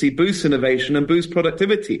efficiency, boosts innovation and boosts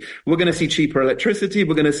productivity. We're going to see cheaper electricity.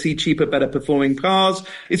 We're going to see cheaper, better performing cars.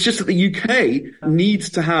 It's just that the UK needs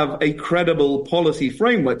to have a credible policy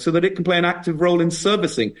framework so that it can play an active role in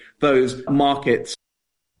servicing those markets.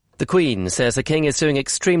 The Queen says the King is doing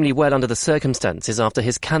extremely well under the circumstances after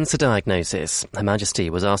his cancer diagnosis. Her Majesty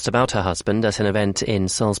was asked about her husband at an event in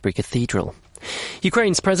Salisbury Cathedral.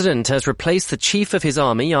 Ukraine's president has replaced the chief of his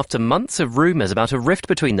army after months of rumours about a rift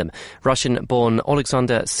between them. Russian-born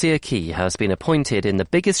Alexander Syrskyi has been appointed in the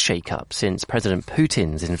biggest shake-up since President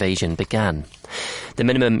Putin's invasion began. The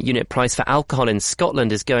minimum unit price for alcohol in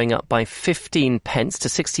Scotland is going up by 15 pence to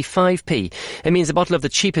 65p. It means a bottle of the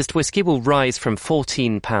cheapest whisky will rise from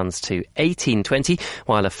 £14 to £18.20,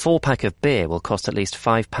 while a 4-pack of beer will cost at least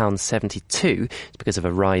 £5.72 because of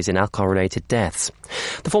a rise in alcohol-related deaths.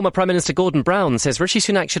 The former Prime Minister Gordon Brown says Rishi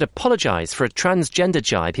Sunak should apologise for a transgender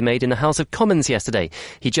jibe he made in the House of Commons yesterday.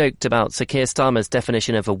 He joked about Sir Keir Starmer's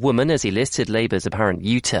definition of a woman as he listed Labour's apparent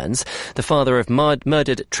U-turns. The father of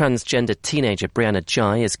murdered transgender teenager Brianna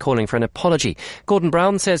Jai is calling for an apology. Gordon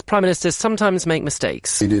Brown says Prime Ministers sometimes make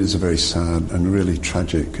mistakes. It is a very sad and really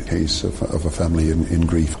tragic case of a family in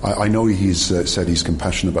grief. I know he's said he's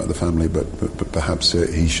compassionate about the family, but perhaps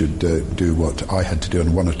he should do what I had to do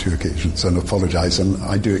on one or two occasions and apologise. And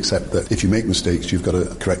I do accept that if you make mistakes, you've got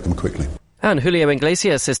to correct them quickly. And Julio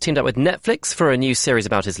Iglesias has teamed up with Netflix for a new series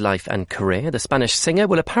about his life and career. The Spanish singer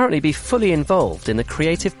will apparently be fully involved in the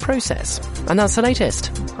creative process. And that's the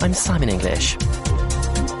latest. I'm Simon English.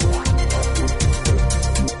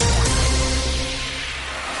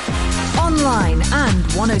 Online and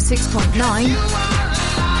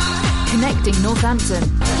 106.9. Connecting Northampton.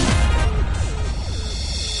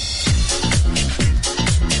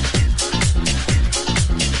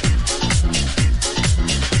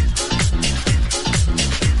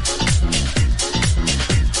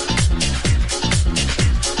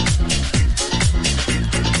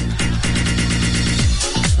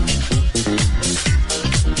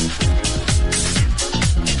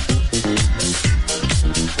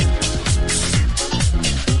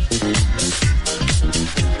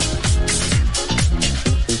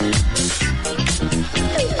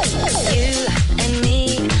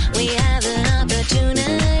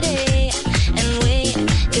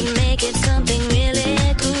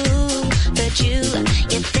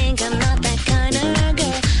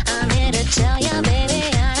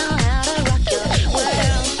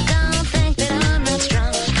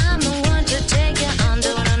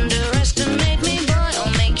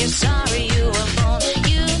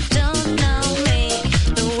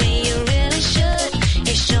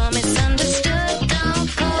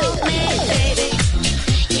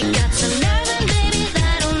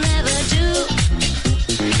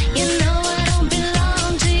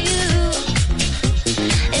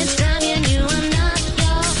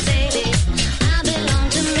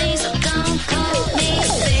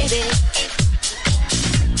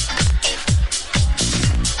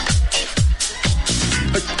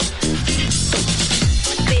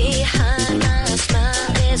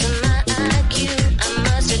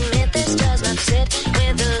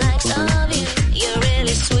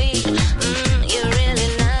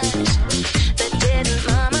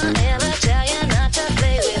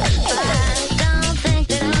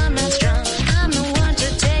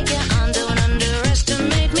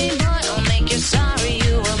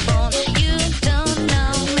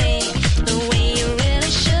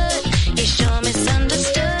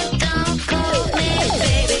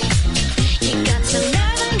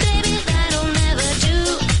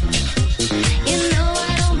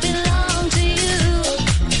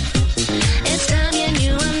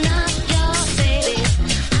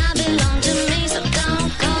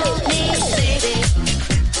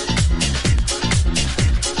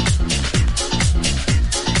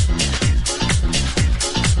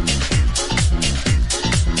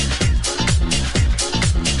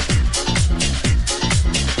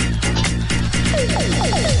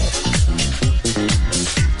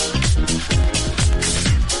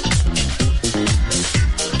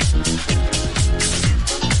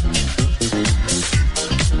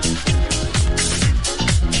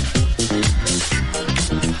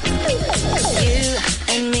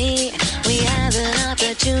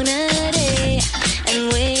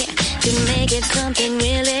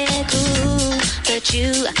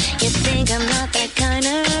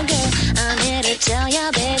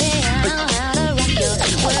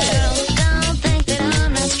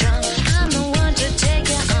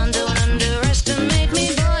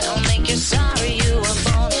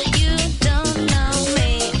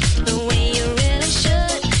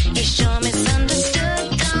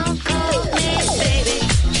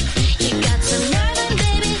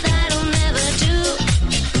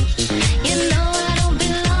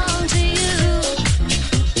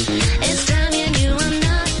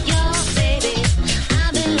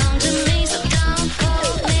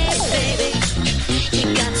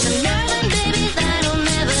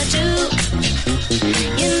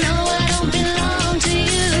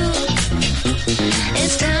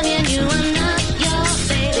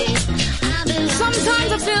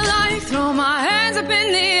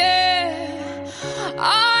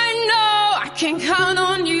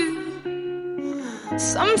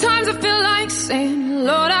 Sometimes I feel like saying,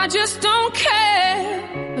 Lord, I just don't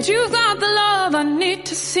care. But you've got the love I need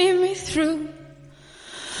to see me through.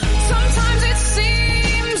 Sometimes it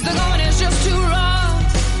seems the going is just too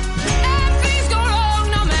rough, and things go wrong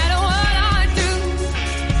no matter what I do.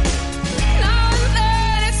 Now and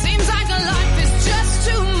then it seems like a life is just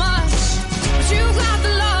too much, but you've got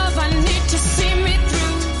the love I need to see me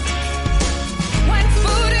through. When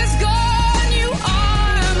food is gone, you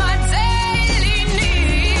are my daily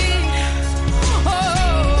need. Oh,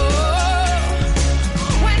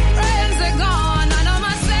 when friends are gone, I know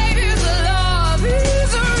my Savior's love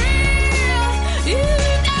is real. You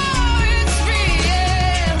know it's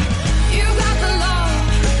real. You got the love.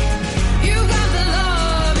 You got the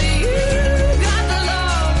love. You got the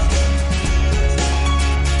love.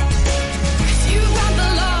 'Cause you got the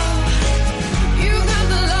love. You got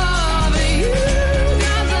the love. You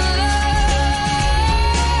got the love.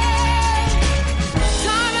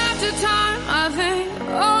 Time after time I think,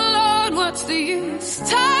 oh Lord, what's the use?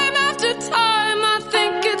 Time after time I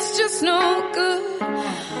think it's just no good.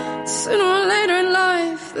 Sooner or later in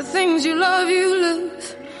life, the things you love you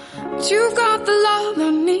lose. But you got the love I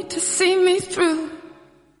need to see me through.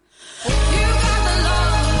 You got the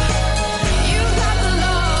love. You got the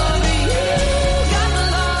love. You got the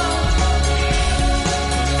love.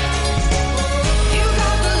 You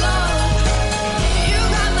got the love. You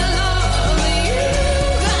got the love. You got the love. You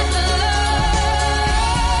got the love.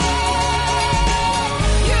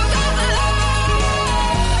 You got the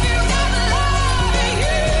love.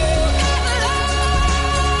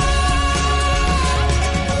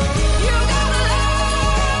 You got the love.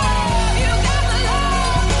 You got the love.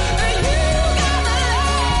 You got the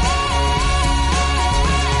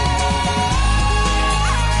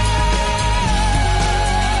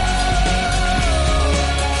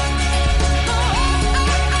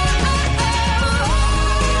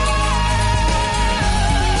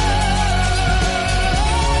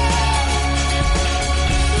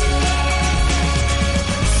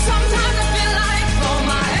Sometimes I feel like throw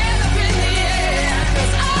my hands up in the air,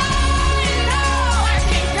 'cause I know I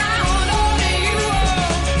can count on you.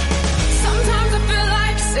 Sometimes I feel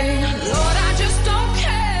like saying, Lord, I just don't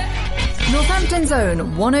care. Northampton's own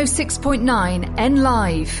 106.9 N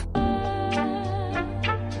Live.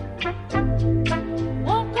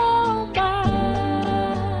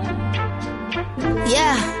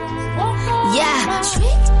 Yeah.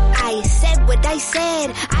 I said what I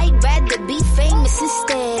said. I'd rather be famous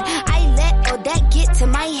instead. I let all that get to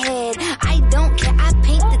my head. I don't care, I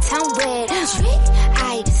paint the town red.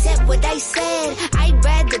 I said what I said. I'd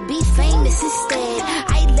rather be famous instead.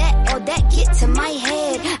 I let all that get to my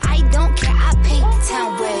head. I don't care, I paint the town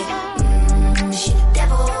red. She the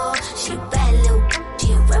devil, she a bad little,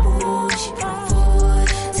 she a rebel. She put her foot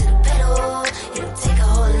to the pedal. It'll take a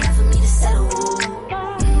whole lot for me to settle.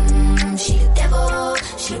 She the devil,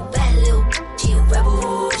 she a bad little, she a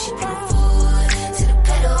rebel. She put her foot to the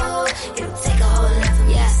pedal. It'll take a whole lot for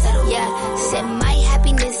me to settle. Yeah, said my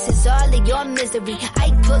happiness is all of your misery. I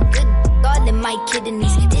put good all in my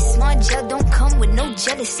kidneys. This small gel don't come with no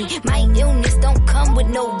jealousy. My illness don't come with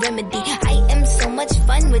no remedy. I am so much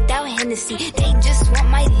fun without Hennessy. They just want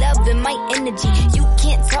my love and my energy. You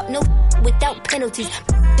can't talk no without penalties.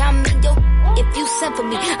 I'm in your if you send for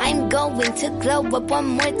me. I'm going to glow up one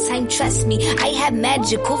more time, trust me. I have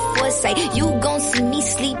magical foresight. You gon' see me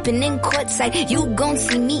sleeping in courtside. You gon'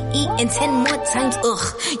 see me eating 10 more times. Ugh,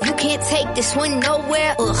 you can't take this one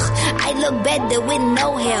nowhere. Ugh, I look better with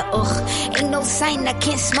no hair. Ugh, ain't no sign I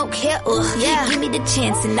can't smoke here. Ugh, yeah, give me the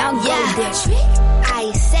chance and I'll go there.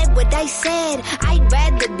 I said what I said. I'd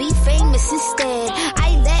rather be famous instead. I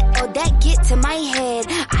let all that get to my head.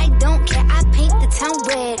 I don't care, I paint the town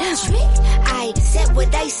red. I said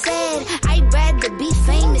what I said. I'd rather be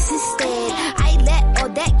famous instead. I let all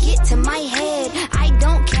that get to my head. I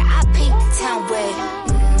don't care, I paint the town red.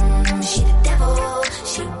 She the devil,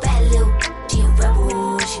 she a bad little, she a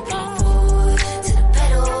rebel. She put her foot to the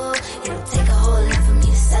pedal. It'll take a whole lot for me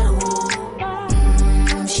to settle.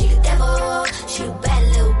 She the devil, she a bad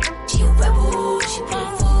little, she a rebel. She put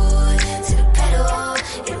her foot to the pedal.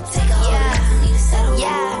 It'll take a whole lot for me to settle.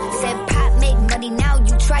 Yeah, said pop make money now.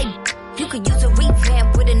 You try. You could use a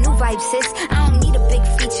revamp with a new vibe, sis. I don't need a big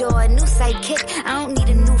feature or a new sidekick. I don't need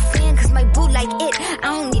a new fan, cause my boo like it. I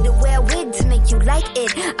don't need to wear a wig to make you like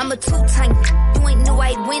it. I'm a two-time, you ain't knew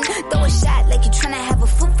I'd win. Throw a shot like you tryna have a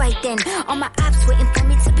foot fight then. All my ops waiting for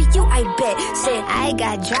me to be you, I bet. Said, I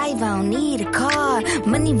got drive, I don't need a car.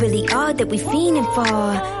 Money really all that we fiending for.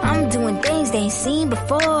 I'm doing things they ain't seen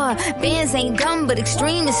before. Bands ain't dumb, but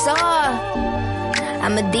extreme is all.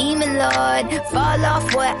 I'm a demon lord. Fall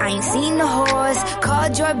off what? I ain't seen the horse.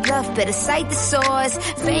 Called your bluff, better cite the source.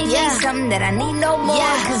 Fame ain't something that I need no more.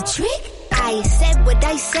 Cause trick, I said what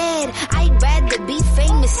I said. I'd rather be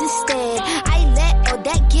famous instead. I let all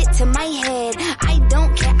that get to my head. I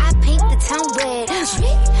don't care, I paint the town red.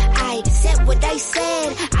 Trick, I said what I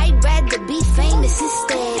said. I'd rather be famous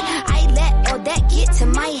instead. I let all that get to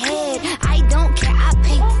my head. I don't care, I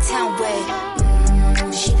paint the town red.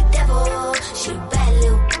 She the devil, she a bad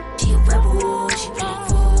little, she a rebel. She put her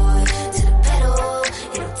foot to the pedal.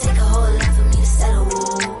 It'll take a whole lot for me to settle.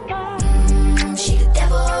 She the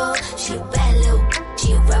devil, she a bad little,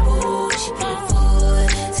 she a rebel. She put her foot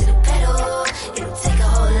to the pedal. It'll take a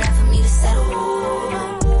whole lot for me to settle.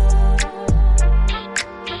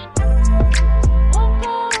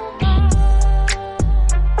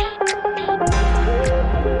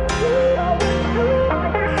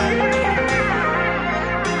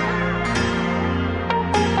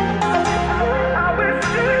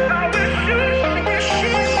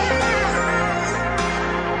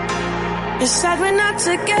 It's sad we're not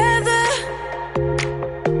together,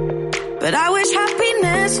 but I wish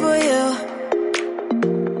happiness for you.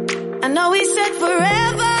 I know we said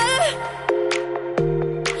forever,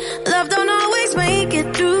 love don't always make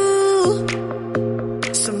it through.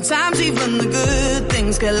 Sometimes even the good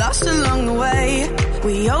things get lost along the way.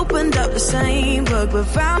 We opened up the same book but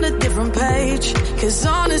found a different page. Cause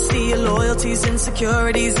honesty, your loyalties,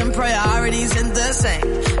 insecurities and priorities ain't the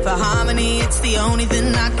same. For harmony, it's the only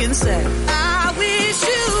thing I can say. I wish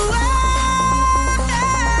you well.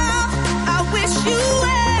 I wish you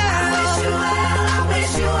well. I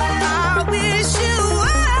wish you well. I wish you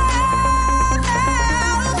well.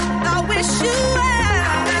 I wish you well.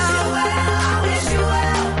 I wish you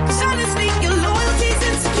well. Cause honestly, your loyalties,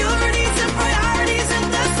 insecurities and priorities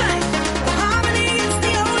ain't the same. For harmony, it's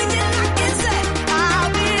the only thing I can say. I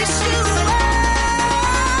wish you well.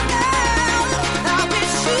 I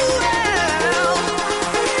wish you well.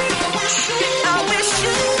 I wish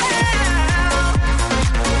you well.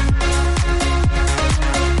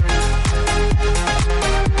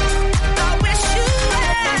 I wish you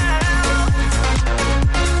well.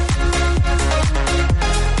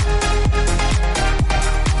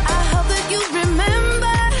 I hope that you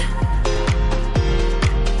remember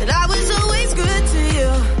that I was always good to you.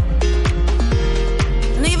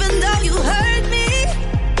 And even though you hurt me,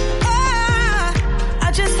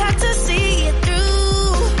 I just had to see it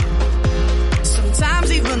through.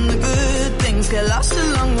 Sometimes even the good things get lost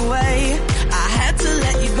along the way. I had to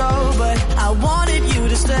let you go, but I wanted you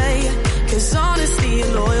to stay. Cause honesty,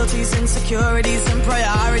 loyalties, insecurities and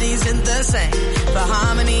priorities ain't the same. For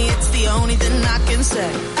harmony, it's the only thing I can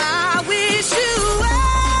say. I wish you well.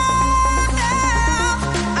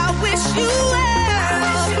 I wish you well.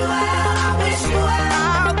 I wish you well.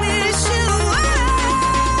 I wish you well.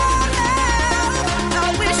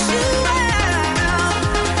 I wish you well.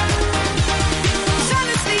 Cause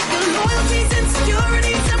honestly, your loyalties,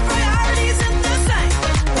 insecurities and priorities ain't the same.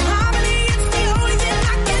 For harmony, it's the only thing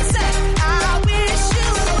I can say. I wish you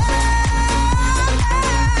well.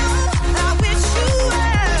 I wish you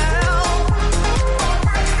well.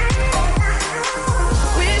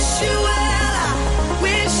 Wish you well.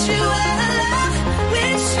 Wish you well.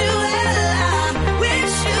 Wish you well.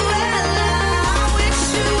 Wish you well. Wish you well. Wish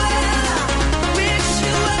you well. Wish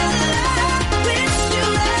you well.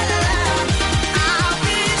 I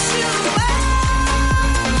wish you well. I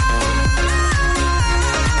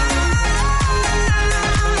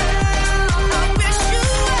wish you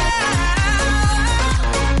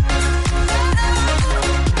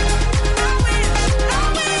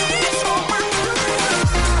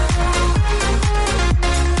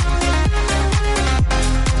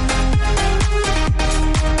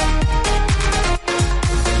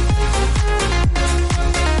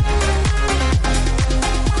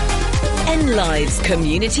Live's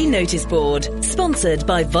Community Notice Board, sponsored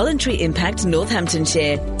by Voluntary Impact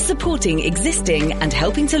Northamptonshire, supporting existing and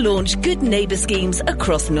helping to launch good neighbour schemes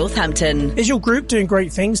across Northampton. Is your group doing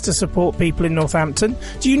great things to support people in Northampton?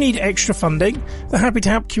 Do you need extra funding? The Happy to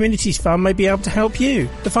Help Communities Fund may be able to help you.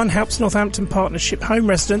 The fund helps Northampton Partnership home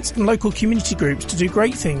residents and local community groups to do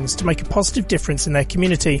great things to make a positive difference in their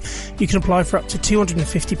community. You can apply for up to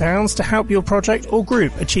 £250 to help your project or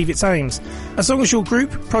group achieve its aims. As long as your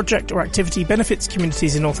group, project or activity benefits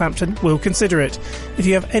communities in Northampton, we'll consider it. If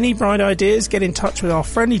you have any bright ideas, get in touch with our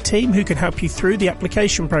friendly team who can help you through the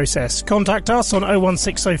application process. Contact us on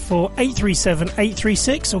 01604 837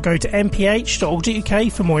 836 or go to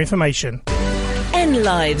mph.org.uk for more information. N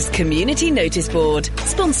Live's Community Notice Board,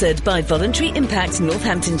 sponsored by Voluntary Impact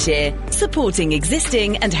Northamptonshire, supporting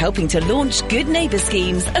existing and helping to launch good neighbour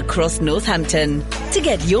schemes across Northampton. To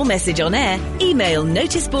get your message on air, email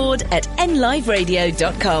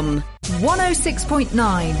noticeboard@nliveradio.com.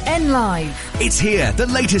 106.9 N Live. It's here. The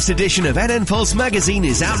latest edition of NN Pulse magazine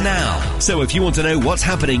is out now. So if you want to know what's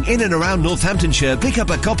happening in and around Northamptonshire, pick up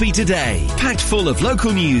a copy today. Packed full of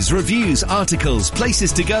local news, reviews, articles,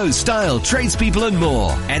 places to go, style, tradespeople and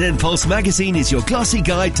more. NN Pulse magazine is your glossy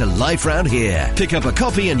guide to life round here. Pick up a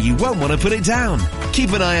copy and you won't want to put it down.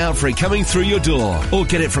 Keep an eye out for it coming through your door or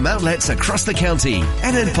get it from outlets across the county.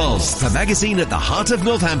 NN Pulse, the magazine at the heart of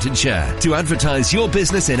Northamptonshire. To advertise your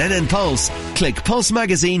business in NN Pulse, click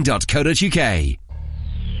pulsemagazine.co.uk.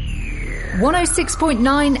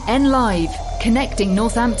 106.9 N Live, connecting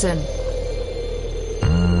Northampton.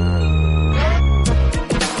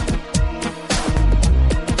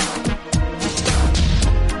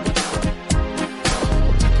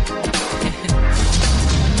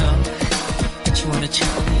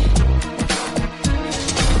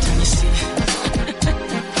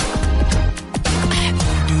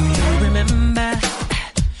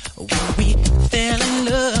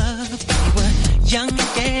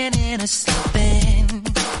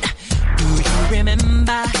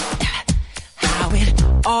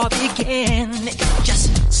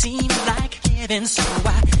 So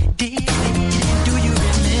I did it. Do you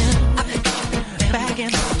remember back in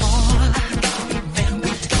the fall?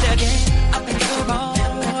 Again, you're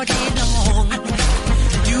already known.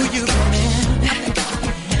 Do you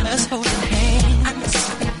remember us holding hands?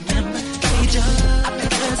 We just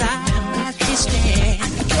because I be scared.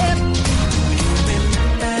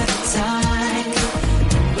 Remember the time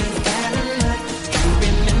we fell in love.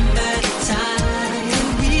 Remember the time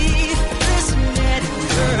we first met,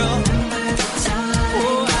 girl.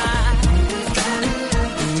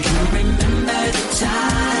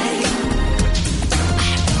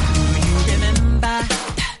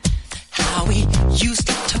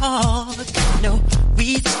 No,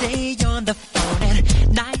 we'd stay on the phone at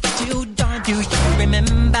night till dawn. Do you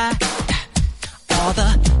remember all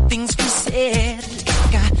the things we said?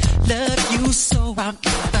 Like I love you so I'll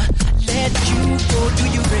never let you go. Do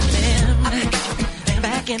you remember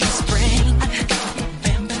back in the spring?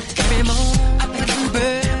 Every morning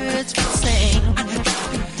birds would sing.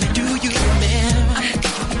 Do you remember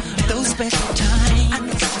those special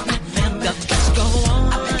times? The thoughts go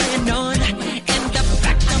on and on.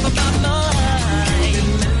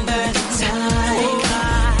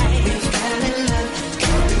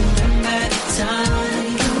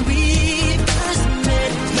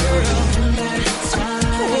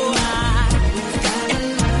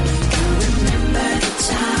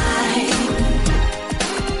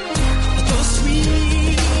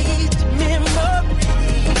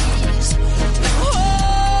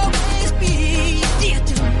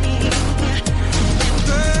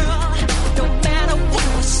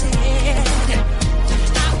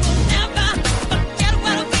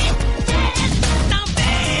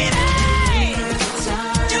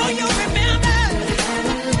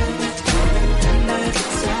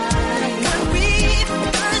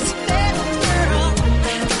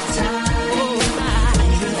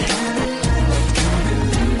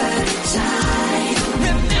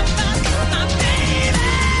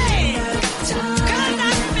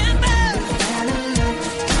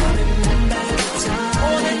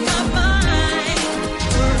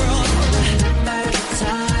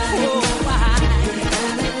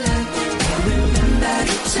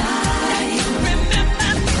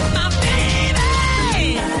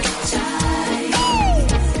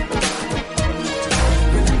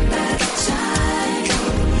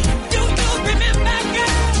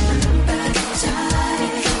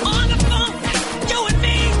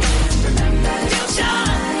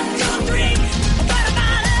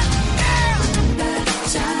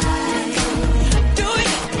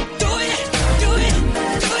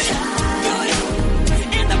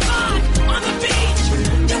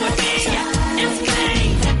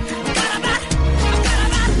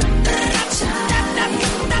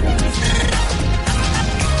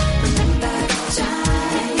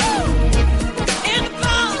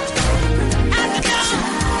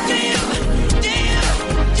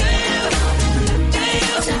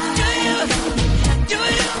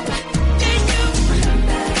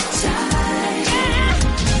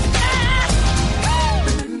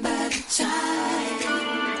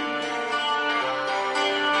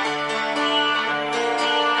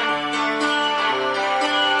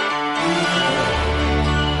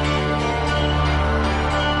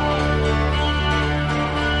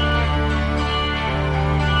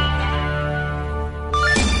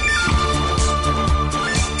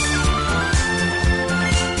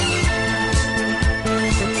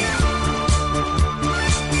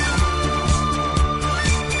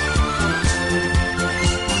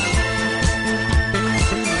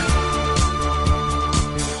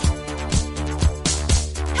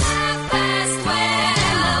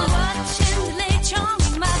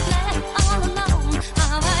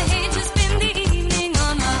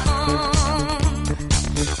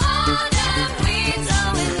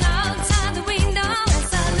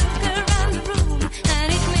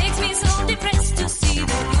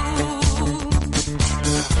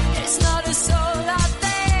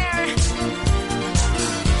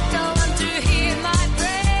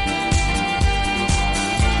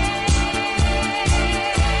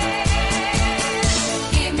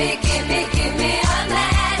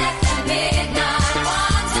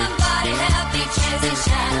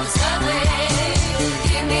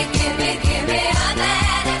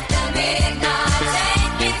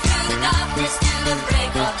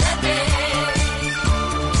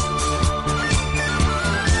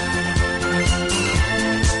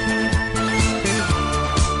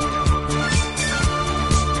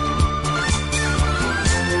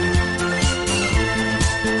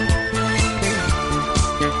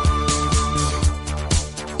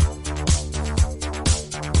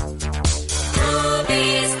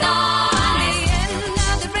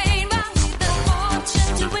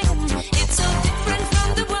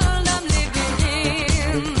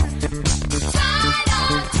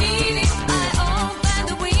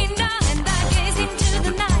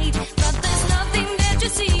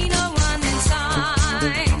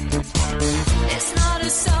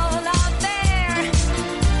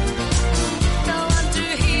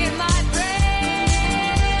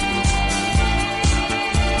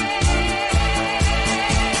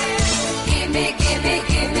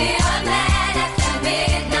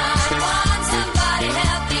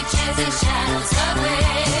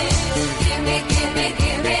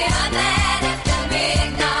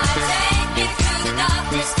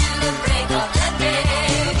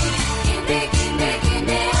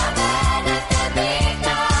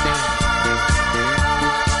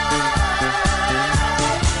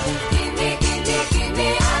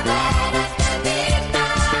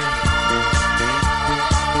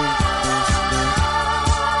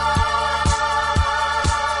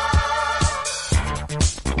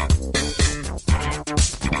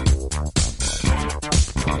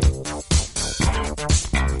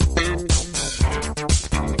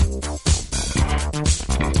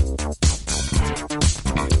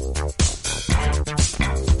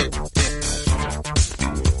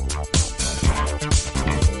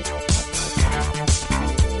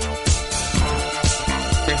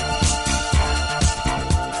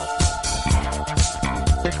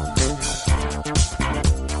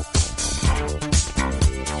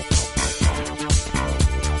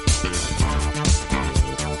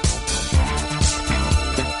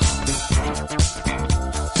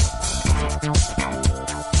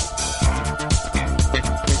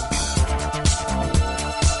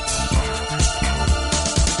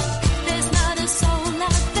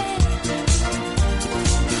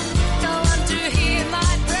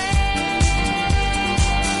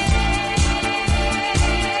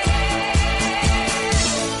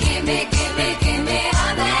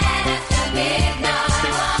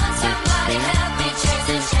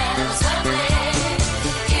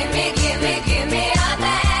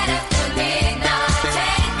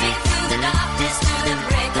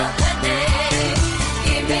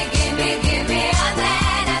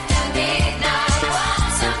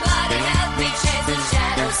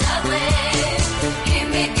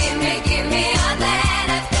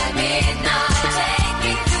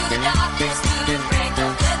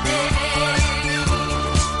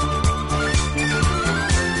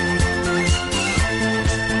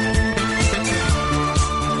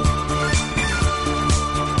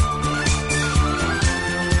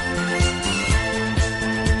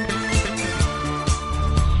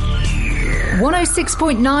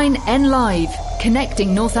 106.9 N Live,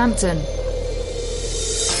 connecting Northampton.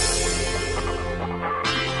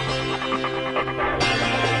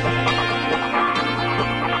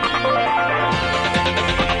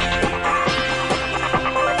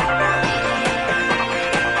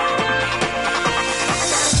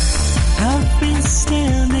 I've been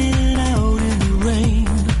standing out in the rain.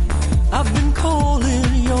 I've been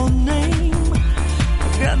calling your name.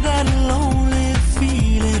 Got that lonely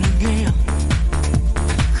feeling again.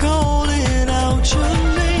 Calling out your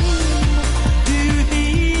name. Do you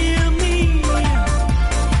hear me?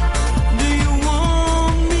 Do you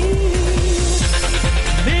want me?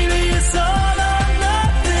 Maybe it's all or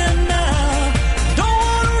nothing now. Don't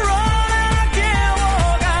wanna run and I can't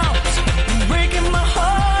walk out. You're breaking my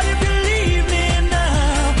heart if you leave me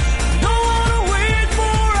now. Don't wanna wait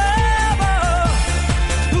forever.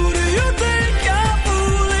 Who do you think you're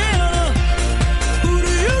fooling? Who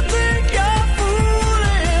do you think you're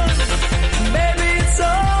fooling? Baby, it's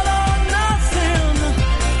all or nothing.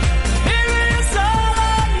 Baby, it's all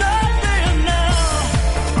or nothing now.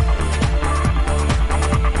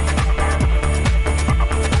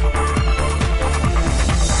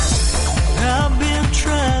 I've been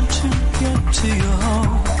trying to get to your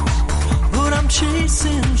heart, but I'm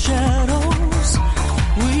chasing shadows.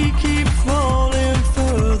 We keep falling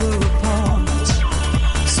further apart,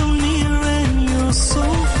 so near and you're so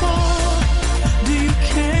far. Do you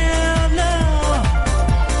care now?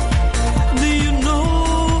 Do you know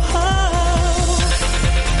how?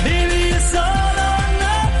 Baby, it's all or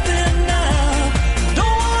nothing now.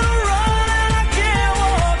 Don't wanna run and I can't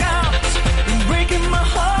walk out. You're breaking my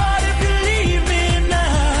heart if you leave me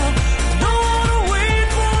now. Don't wanna wait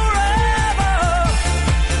forever.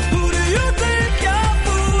 Who do you think you're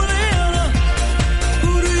fooling?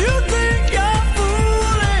 Who do you think you're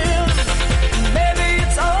fooling? Baby,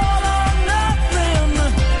 it's all or nothing.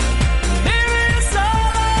 Baby, it's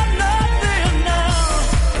all or nothing now.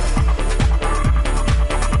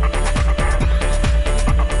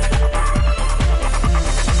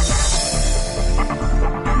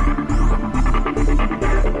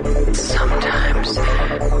 Sometimes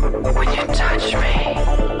when you touch me,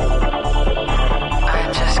 I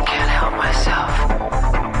just can't help myself.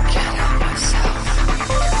 Can't help myself.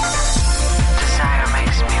 Desire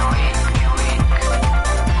makes me weak.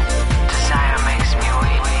 Desire makes me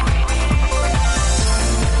weak.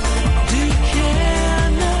 Do you care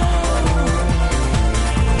now?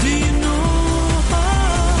 Do you know how?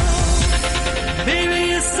 Baby,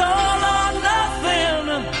 it's all or nothing.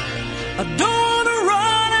 I don't wanna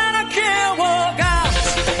run and I can't walk out.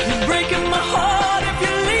 You're breaking my heart if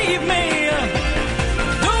you leave me.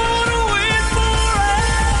 Don't wanna wait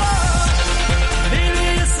forever. Baby,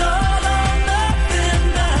 it's all or nothing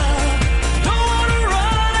now. Don't wanna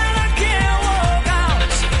run and I can't walk out.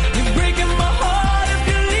 You're breaking my heart if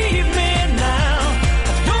you leave me now.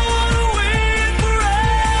 Don't wanna wait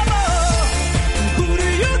forever. Who do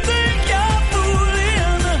you think you're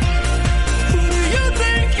fooling? Who do you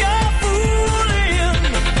think you're fooling?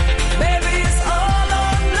 Baby, it's all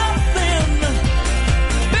or nothing.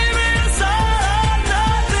 Baby, it's all or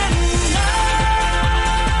nothing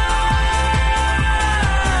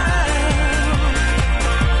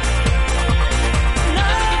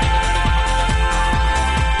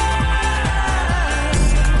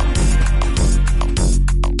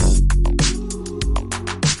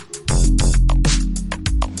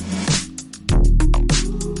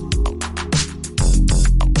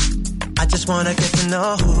I just wanna get to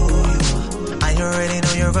know who you are. I already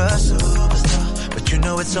know you're a superstar, but you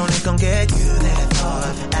know it's only gonna get you that far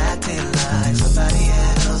if you're acting like somebody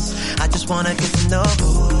else. I just wanna get to know who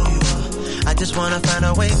you are. I just wanna find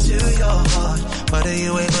a way to your heart. But are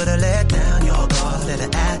you able to let down your guard instead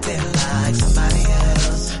of acting like somebody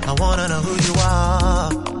else? I wanna know who you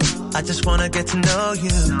are. I just wanna get to know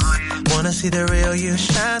you. Wanna see the real you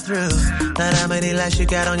shine through. Not how many likes you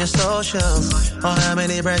got on your socials, or how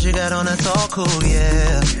many brands you got on a talk cool,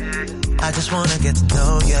 yeah. I just wanna get to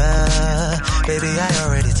know ya. Baby, I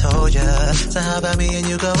already told ya. So how about me and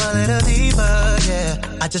you go a little deeper, yeah.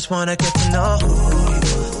 I just wanna get to know who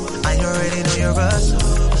you are. I already know you're a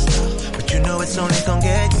superstar, but you know it's only gonna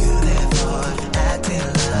get you that far, acting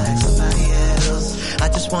like somebody else. I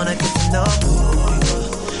just wanna get to know who you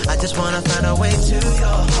are. I just wanna find a way to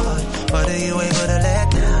your heart. But are you able to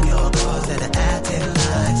let down your guard instead of acting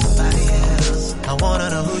like somebody else? I wanna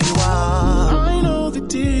know who you are. I know that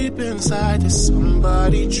deep inside there's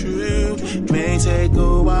somebody true. May take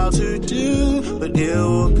a while to do, but it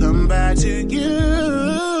will come back to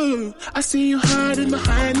you. you. I see you hiding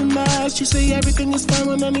behind the mask. You say everything is fine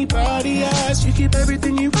when anybody asks. You keep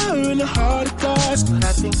everything you are in a heart of glass. But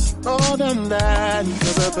I think more than that.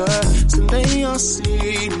 Cause a person they all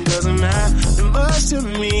see doesn't matter much to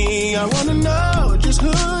me. I wanna know just who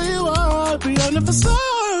you are beyond the facade.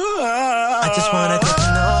 I just wanna get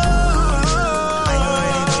to know who you are. I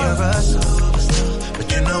already know you're a superstar, but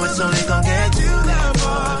you know it's only gonna get you that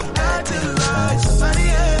far. Acting like somebody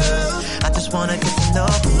else. I just wanna get to know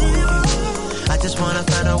who you are. I just wanna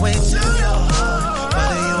find a way to your heart.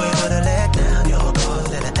 Whether you able to let down your guard,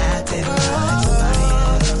 that are acting like somebody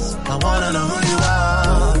else. I wanna know who you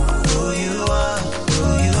are, who you are, who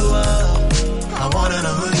you are. I wanna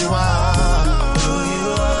know who you are, who you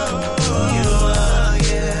are, who you are,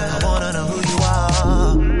 yeah. I wanna know who you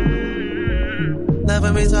are. Now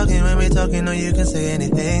when we talking, no, you can say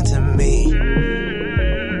anything to me.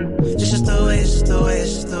 It's just the way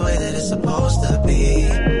that it's supposed to be.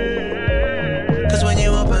 Cause when you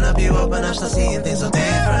open up, start seeing things so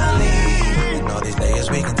differently. And all these layers,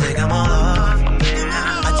 we can take them all off.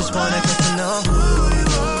 I just wanna get to know who you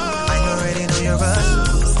are. I already know you're a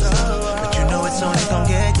superstar, but you know it's only gonna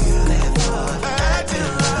get you that far. Acting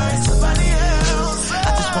like somebody else.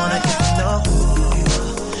 I just wanna get to know who you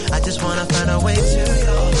are. I just wanna find a way to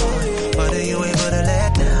your heart. But are you able to let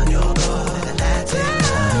down your guard and acting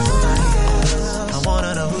like somebody else? I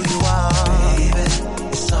wanna know who you are, baby.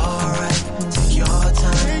 It's alright, take your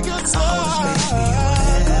time. I hold a space for you,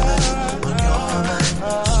 whatever on your mind.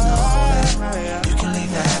 Just know that you can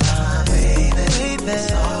leave that behind, baby.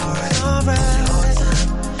 It's alright, take your time.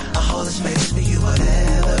 I hold a space for you,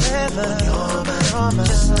 whatever on your mind.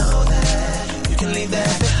 Just know that you can leave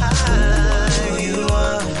that behind. Who you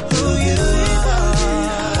are, who you are.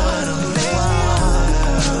 I wanna know who you are,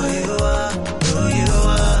 who you are, who you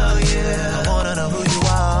are, yeah. I wanna know who you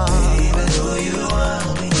are, baby. Who you are,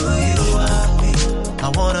 who you are. I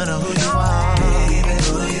wanna know who you are, baby.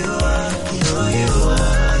 Who you are, who you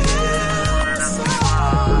are, yeah.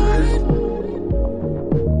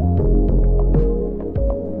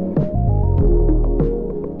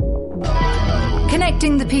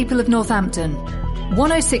 Connecting the people of Northampton.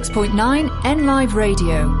 106.9 N Live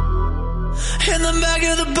Radio. In the back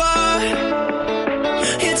of the bar,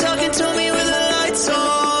 you're talking to me with the lights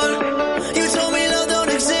on. You told me love don't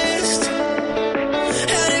exist,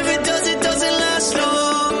 and if it does, it doesn't last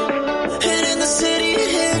long. And in the city it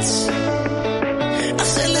hits. I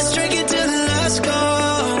said let's drink it till the last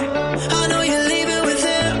call. I know you're leaving with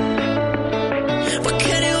him, but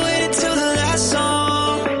can you wait until the last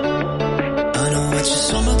song? I know what your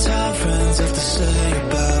summertime friends have to say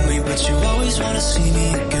about me, but you always wanna see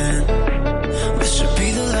me again. This should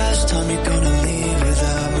be the last time you're gonna leave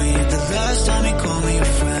without me. The last time you call me a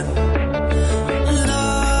friend. No,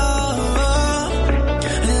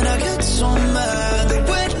 and I get so mad that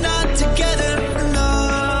we're not together. No,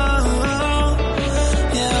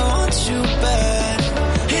 yeah, I want you back.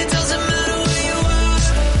 It doesn't matter where you are.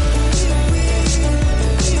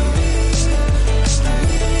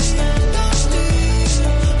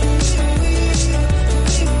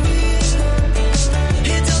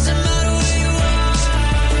 It doesn't matter where you are.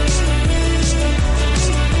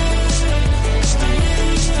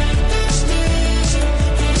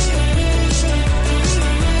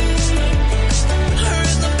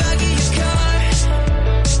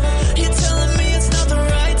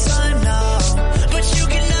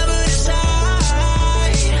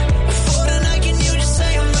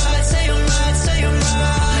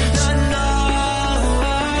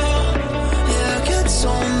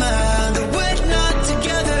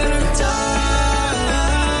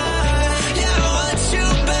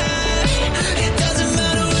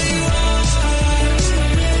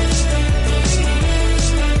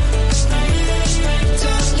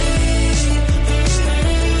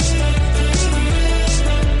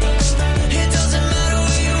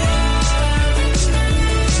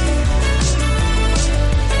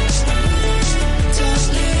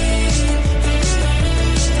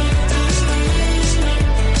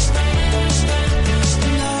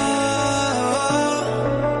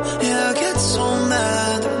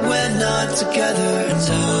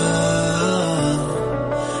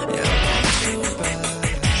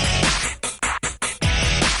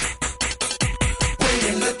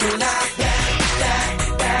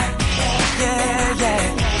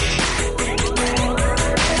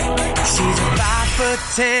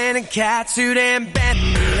 Catsuit and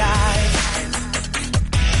bendy eyes.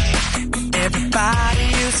 Everybody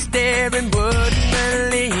who's staring wouldn't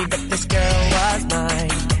believe that this girl was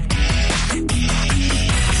mine.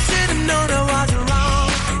 I should have known I was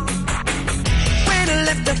wrong when I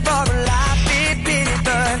left her for a life it pity,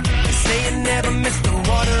 but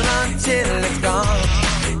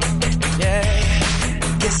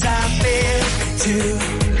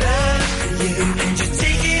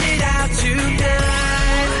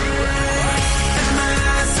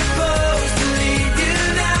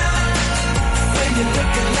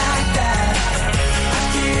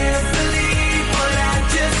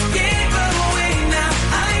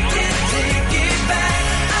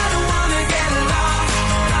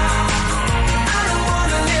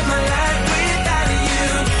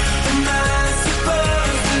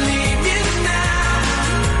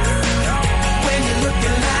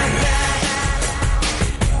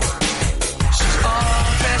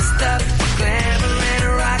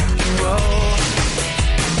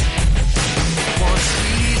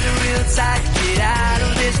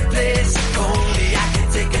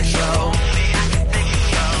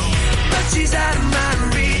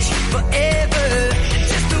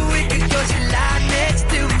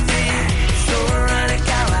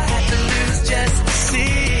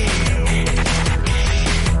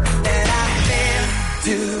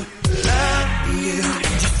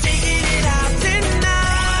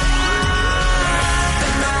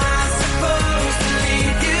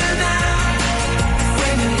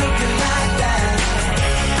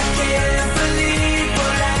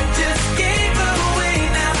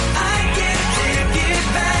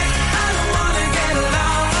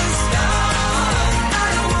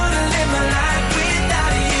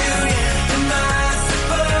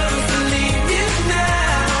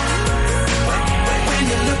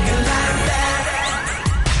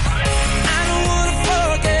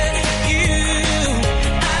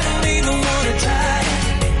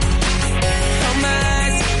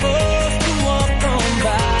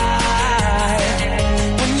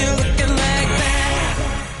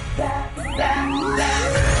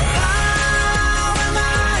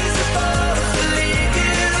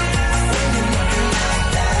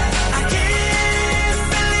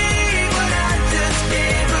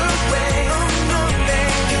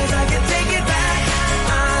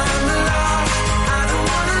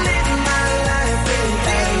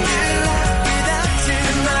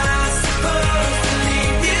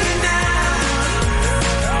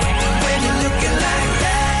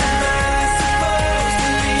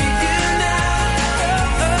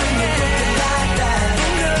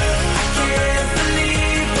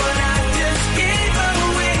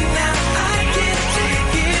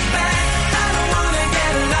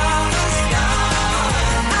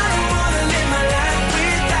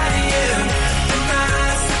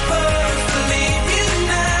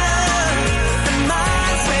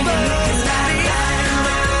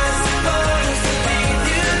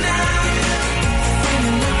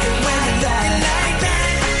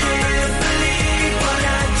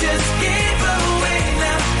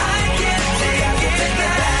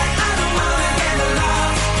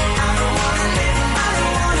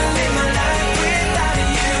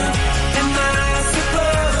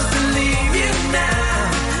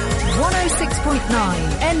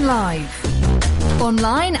 106.9 N Live.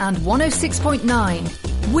 Online and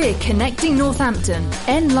 106.9. We're connecting Northampton.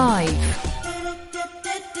 N Live.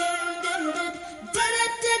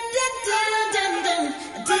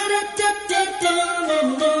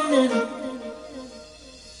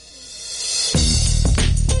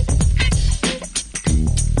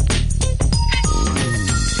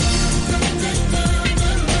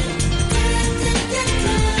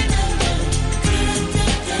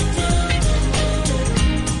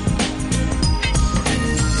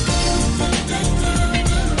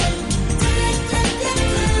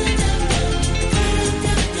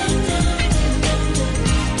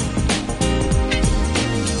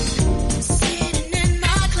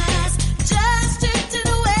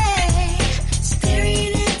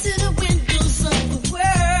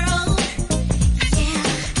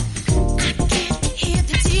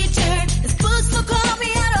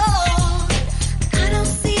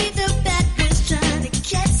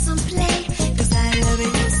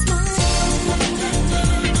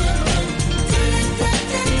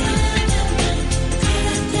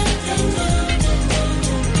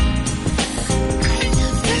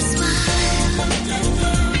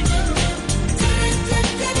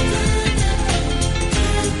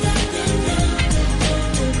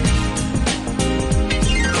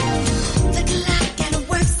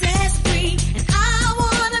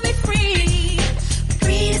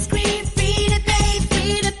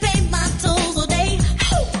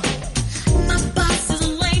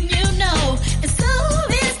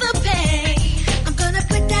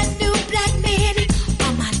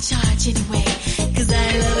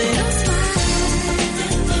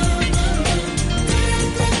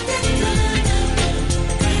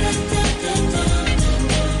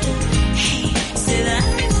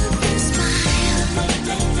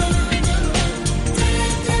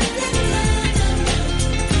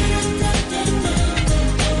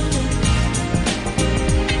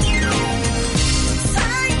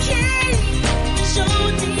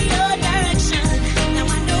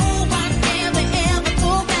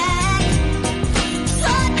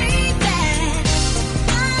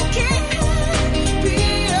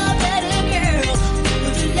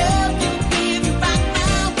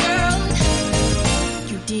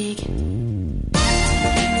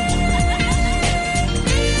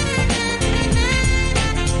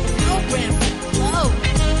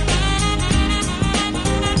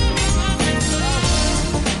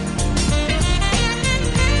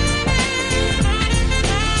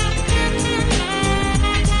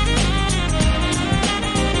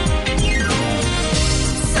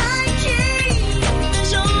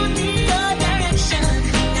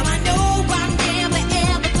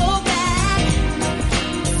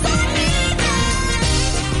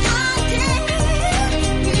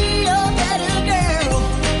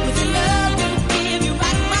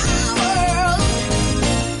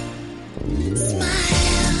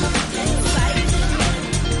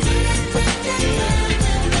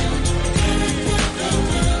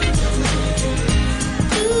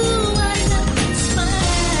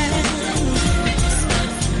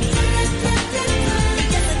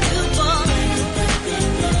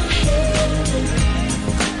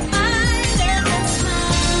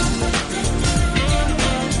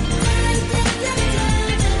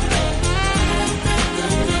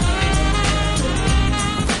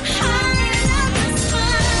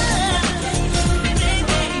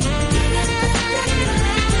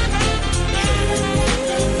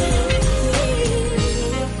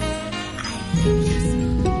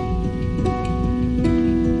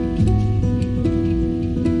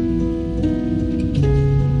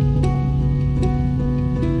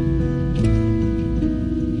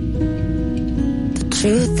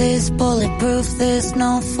 Truth is bulletproof, there's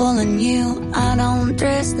no fooling you. I don't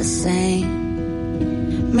dress the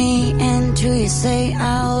same. Me and who you say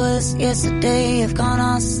I was yesterday have gone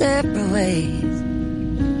our separate ways.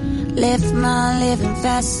 Left my living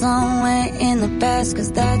fast somewhere in the past,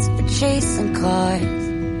 'cause that's for chasing cars.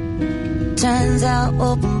 Turns out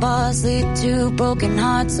open bars lead to broken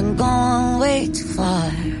hearts. I'm going way too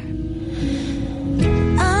far.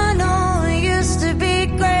 I know it used to be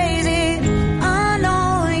crazy. I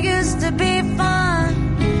know it used to be fun.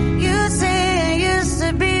 You say it used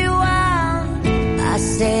to be wild. I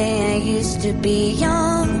say I used to be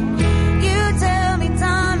young. You tell me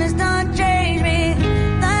time has done changed me.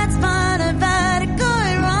 That's fine, I've had a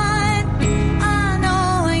good run. I know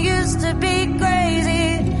I used to be crazy.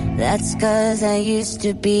 That's 'cause I used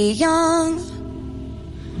to be young.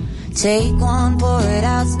 Take one, pour it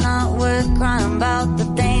out, it's not worth crying about the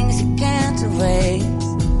things you can't erase.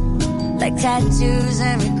 like tattoos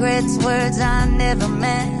and regrets, words I never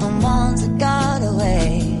meant, and ones that got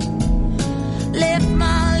away. Left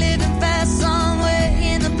my living fast somewhere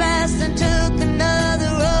in the past and took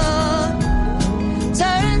another road.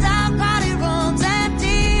 Turns out crowded rooms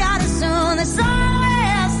empty, I'd assume there's somewhere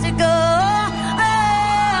else to go.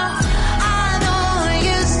 I know it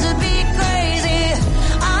used to be crazy,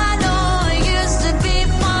 I know it used to be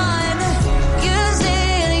fun. You say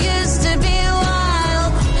it used to be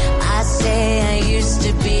wild, I say I used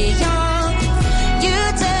to be young. You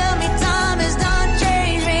tell me time has done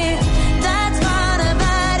changed me, that's fine, I've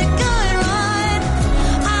had a good run.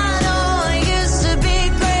 I know I used to be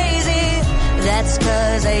crazy, that's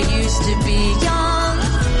 'cause I used to be young.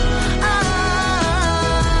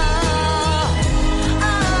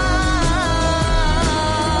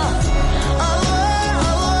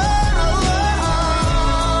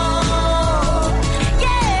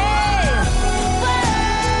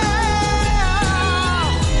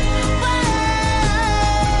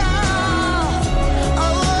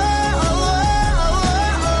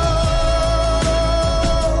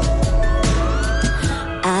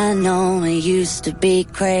 I know it used to be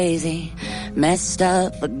crazy, messed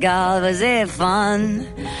up, but God, was it fun?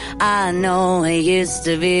 I know it used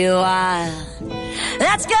to be wild,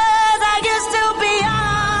 that's 'cause I used to be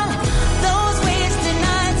young. Those wasted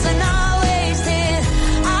nights are not wasted,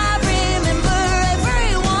 I remember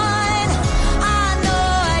everyone. I know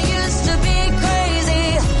I used to be crazy,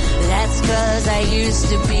 that's 'cause I used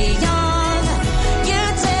to be young. You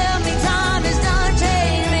tell me time has done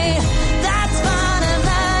changed me, that's fine, I've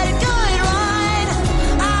had a good run.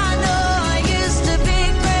 I know I used to be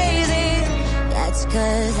crazy, that's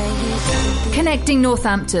 'cause I used to be. Connecting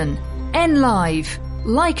Northampton. N Live.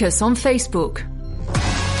 Like us on Facebook.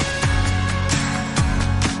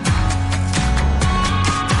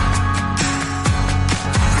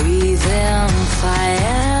 Breathe in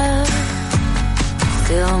fire,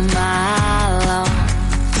 fill my lungs.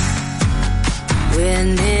 We're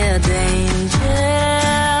near danger,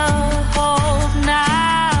 hope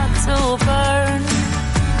not to burn.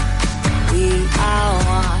 We are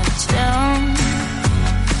watching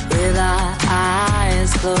with our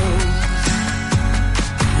eyes closed.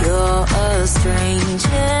 You're a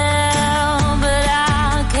stranger, but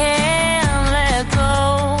I can't let go.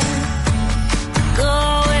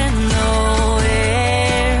 Going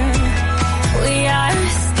nowhere, we are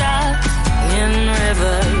stuck in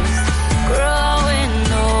rivers, growing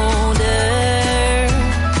older.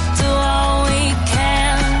 Do all we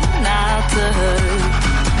can not to hurt.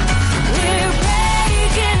 We're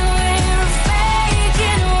breaking, we're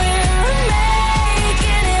faking, we're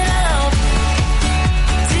making it up.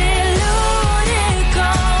 Deluded,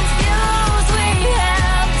 confused.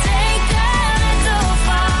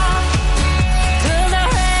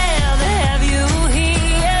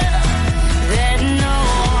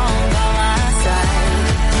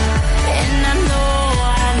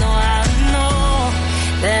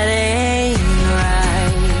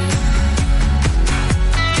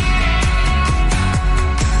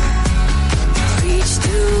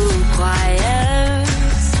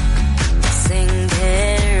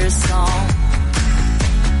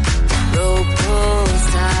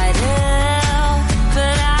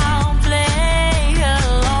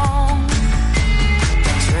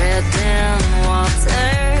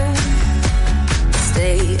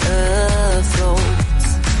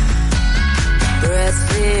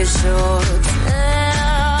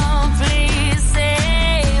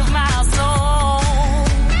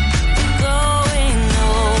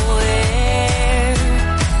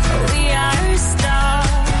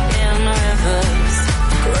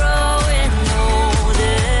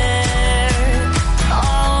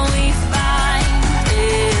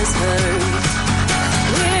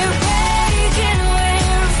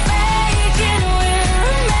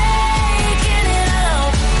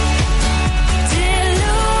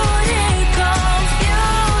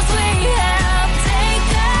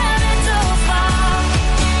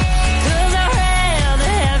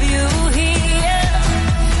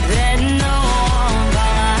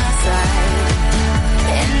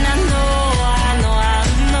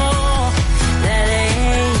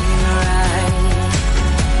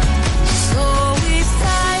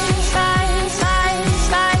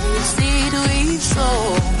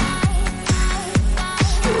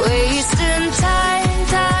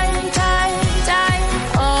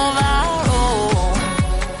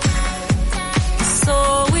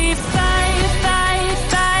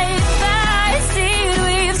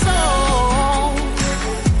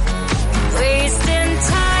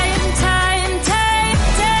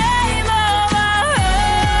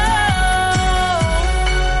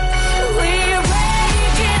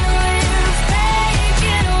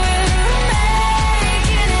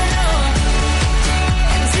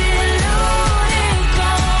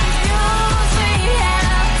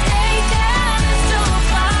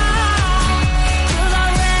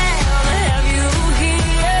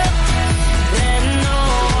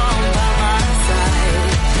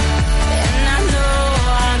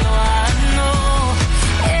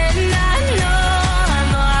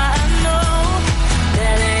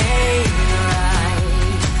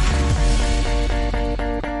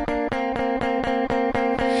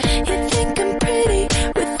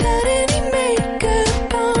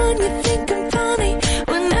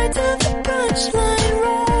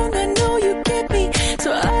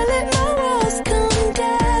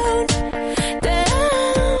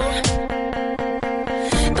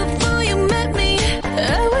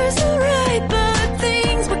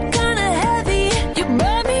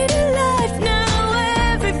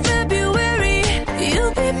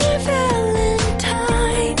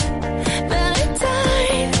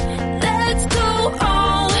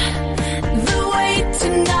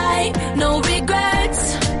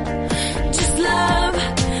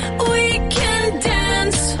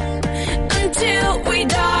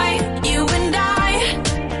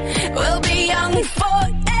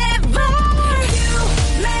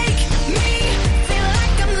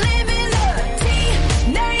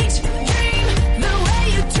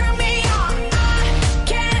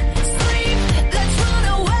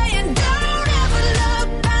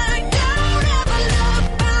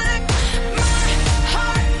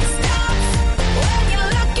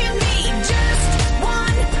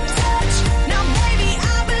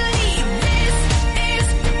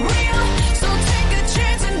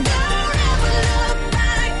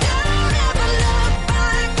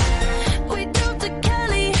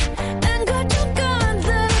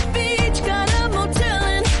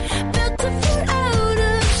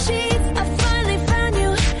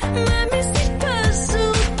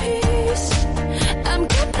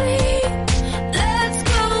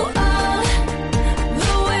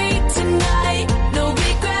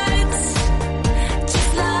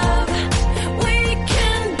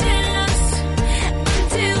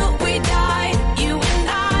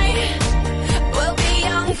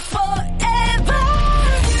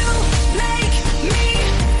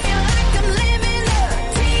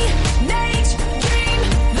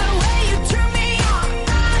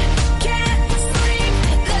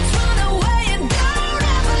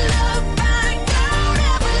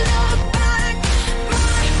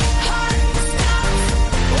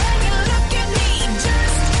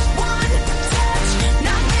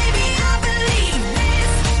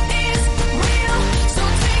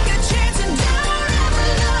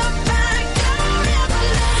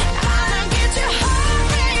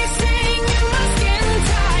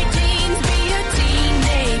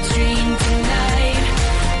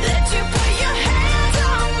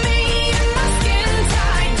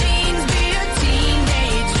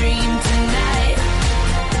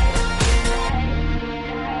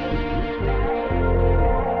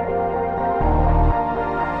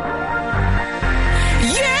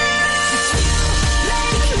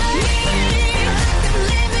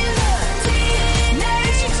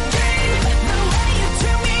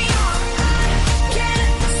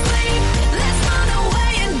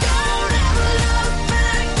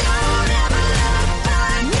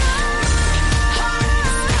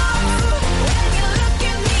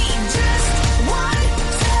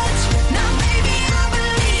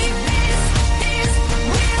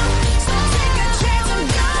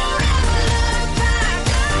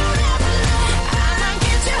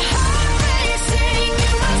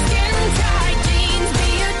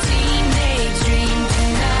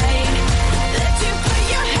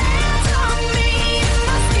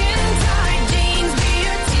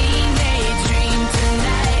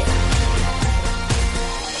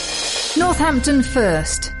 Northampton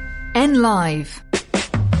first. N Live.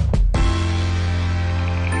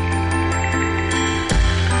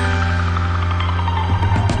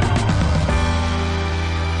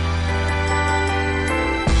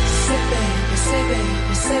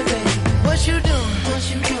 Say baby, what you doing?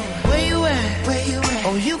 Where you at?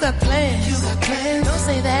 Oh, you got plans. Don't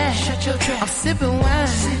say that. Shut your trap. I'm sipping wine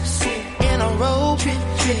in a robe.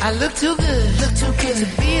 I look too good to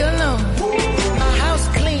be alone. My house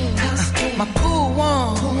clean, my pool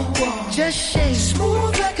warm. Just shake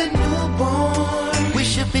smooth like a newborn. We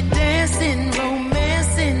should be dancing,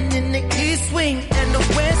 romancing in the east wing and the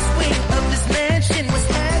west wing of this mansion. What's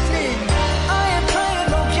happening? I ain't playing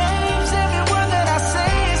no games. Every word that I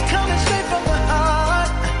say is coming straight from the heart.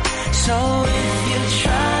 So if you're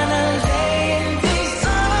trying to lay in these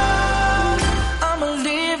arms, I'ma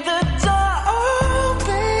leave the door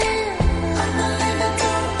open. I'ma leave the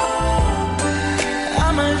door open.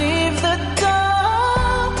 I'ma leave the door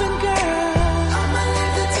open, girl. I'ma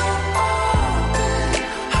leave the door open.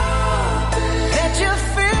 Let you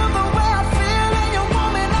feel the way I feel, and you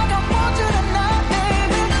want me like I want you tonight,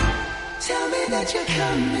 baby. Tell me that you're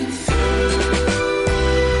coming through.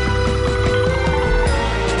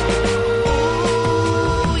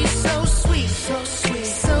 Ooh, you're so sweet, so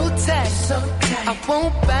tight. I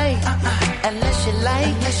won't bite unless you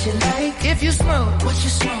like. If you smoke, what you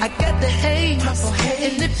smoke? I got the haze.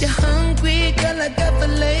 And if you're hungry, girl, I got the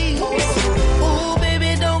lace. Ooh,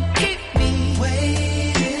 baby, don't keep me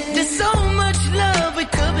waiting. There's so much love we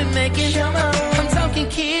could be making. I'm talking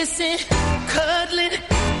kissing, cuddling,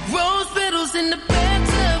 rose petals in the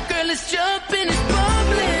bathtub. Girl, it's jumping, it's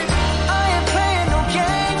bubbling. I ain't playing no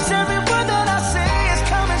games. Every word that I say is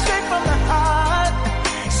coming straight from the heart.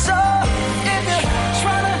 So if you're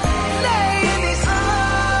trying to lay in these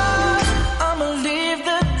arms, I'ma leave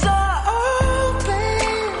the door open.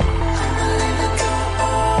 I'ma leave the door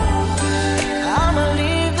open. I'ma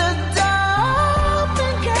leave the door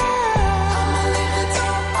open, girl. I'ma leave the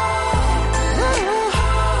door open.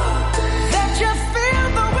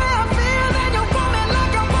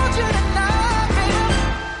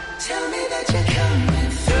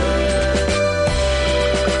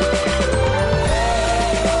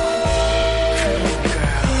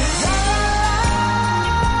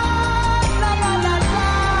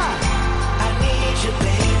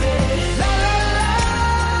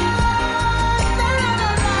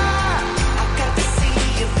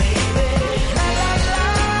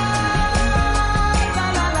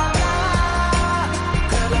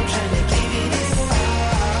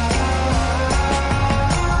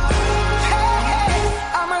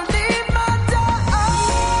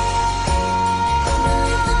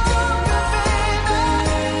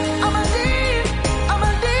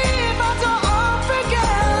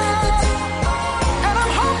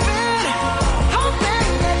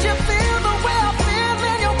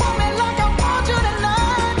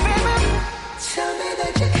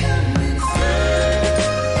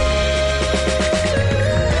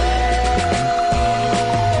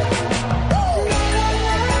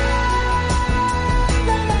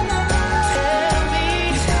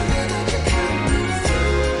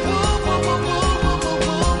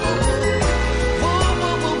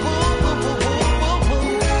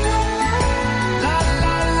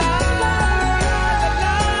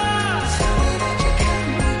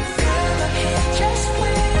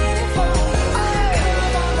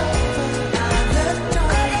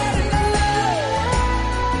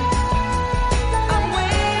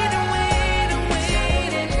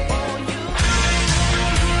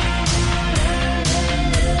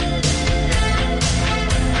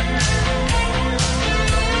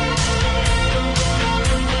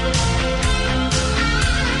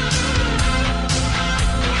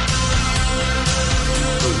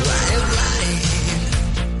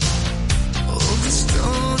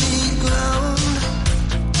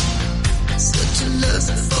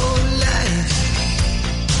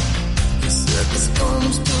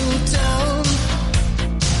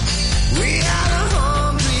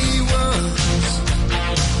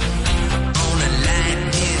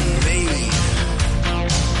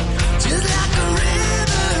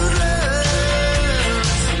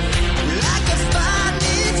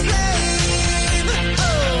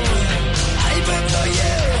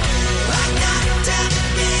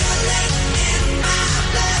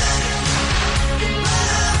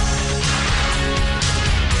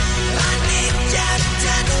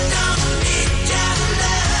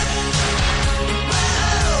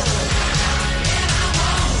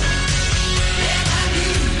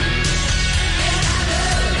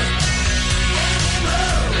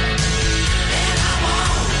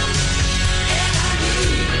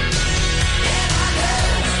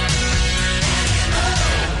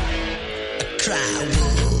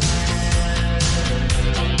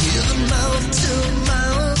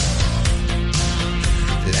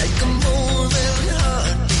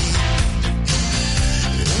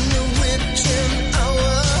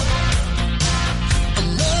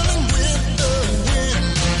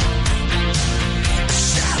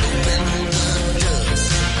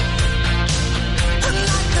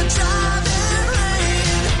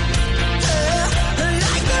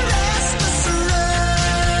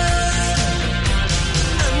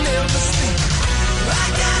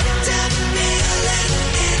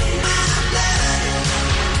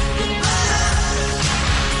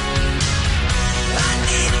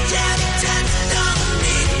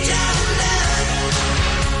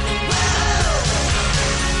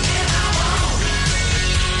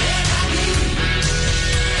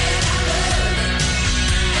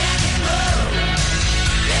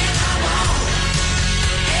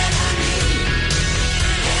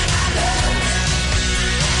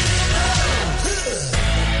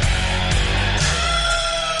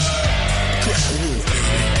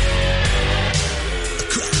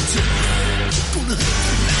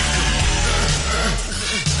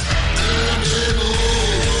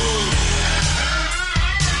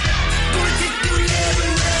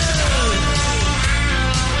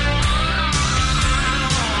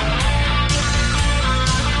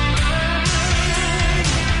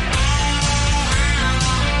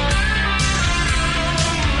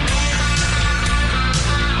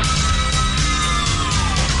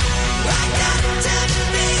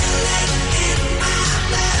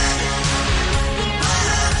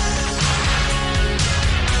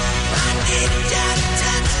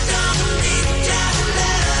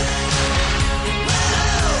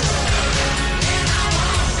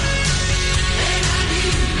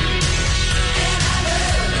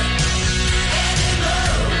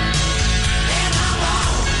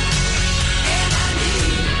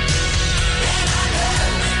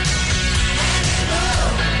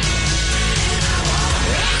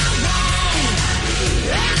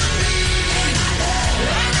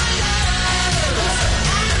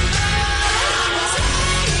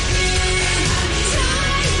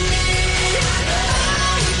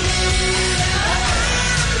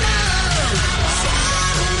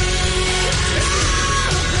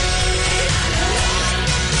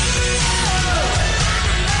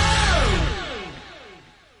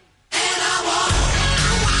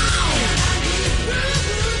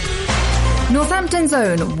 Northampton's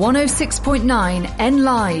own 106.9 N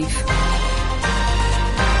Live.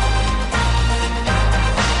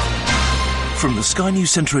 From the Sky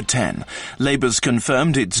News Centre at 10, Labour's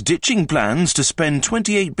confirmed it's ditching plans to spend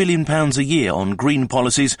 £28 billion a year on green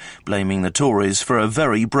policies, blaming the Tories for a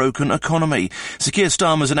very broken economy. Sir Keir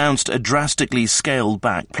Starmer's announced a drastically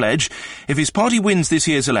scaled-back pledge. If his party wins this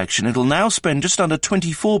year's election, it'll now spend just under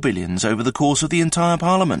 £24 billion over the course of the entire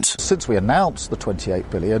Parliament. Since we announced the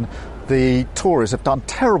 £28 billion, the Tories have done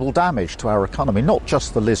terrible damage to our economy, not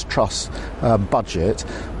just the Liz Truss budget,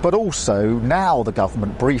 but also now the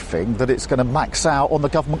government briefing that it's going to max out on the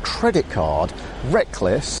government credit card.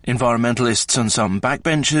 Reckless. Environmentalists and some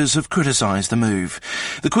backbenchers have criticised the move.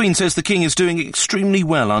 The Queen says the King is doing extremely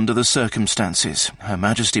well under the circumstances. Her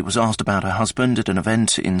Majesty was asked about her husband at an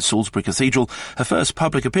event in Salisbury Cathedral, her first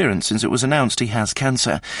public appearance since it was announced he has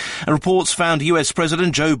cancer. And reports found US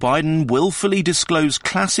President Joe Biden willfully disclosed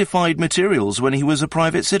classified materials when he was a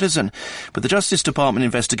private citizen. But the Justice Department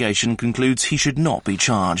investigation concludes he should not be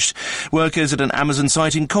charged. Workers at an Amazon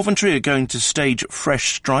site in Coventry are going to stage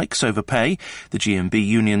fresh strikes over pay. The GMB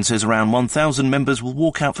union says around 1,000 members will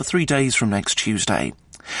walk out for 3 days from next Tuesday.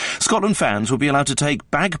 Scotland fans will be allowed to take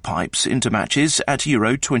bagpipes into matches at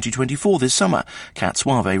Euro 2024 this summer. Kat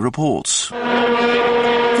Suave reports.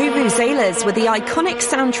 Vuvuzelas were the iconic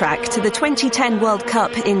soundtrack to the 2010 World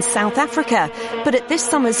Cup in South Africa. But at this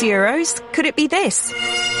summer's Euros, could it be this?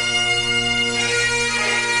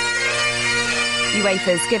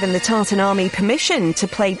 UEFA's given the Tartan Army permission to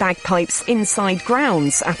play bagpipes inside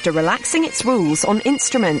grounds after relaxing its rules on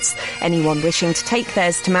instruments. Anyone wishing to take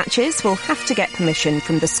theirs to matches will have to get permission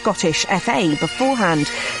from the Scottish FA beforehand.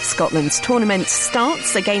 Scotland's tournament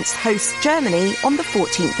starts against host Germany on the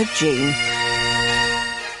 14th of June.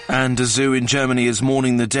 And a zoo in Germany is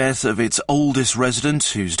mourning the death of its oldest resident,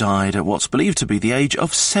 who's died at what's believed to be the age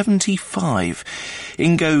of 75.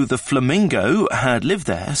 Ingo the flamingo had lived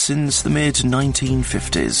there since the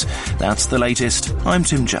mid-1950s. That's the latest. I'm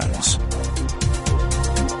Tim Jones.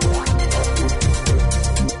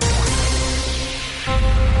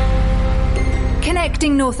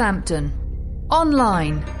 Connecting Northampton.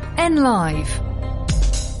 Online. N Live.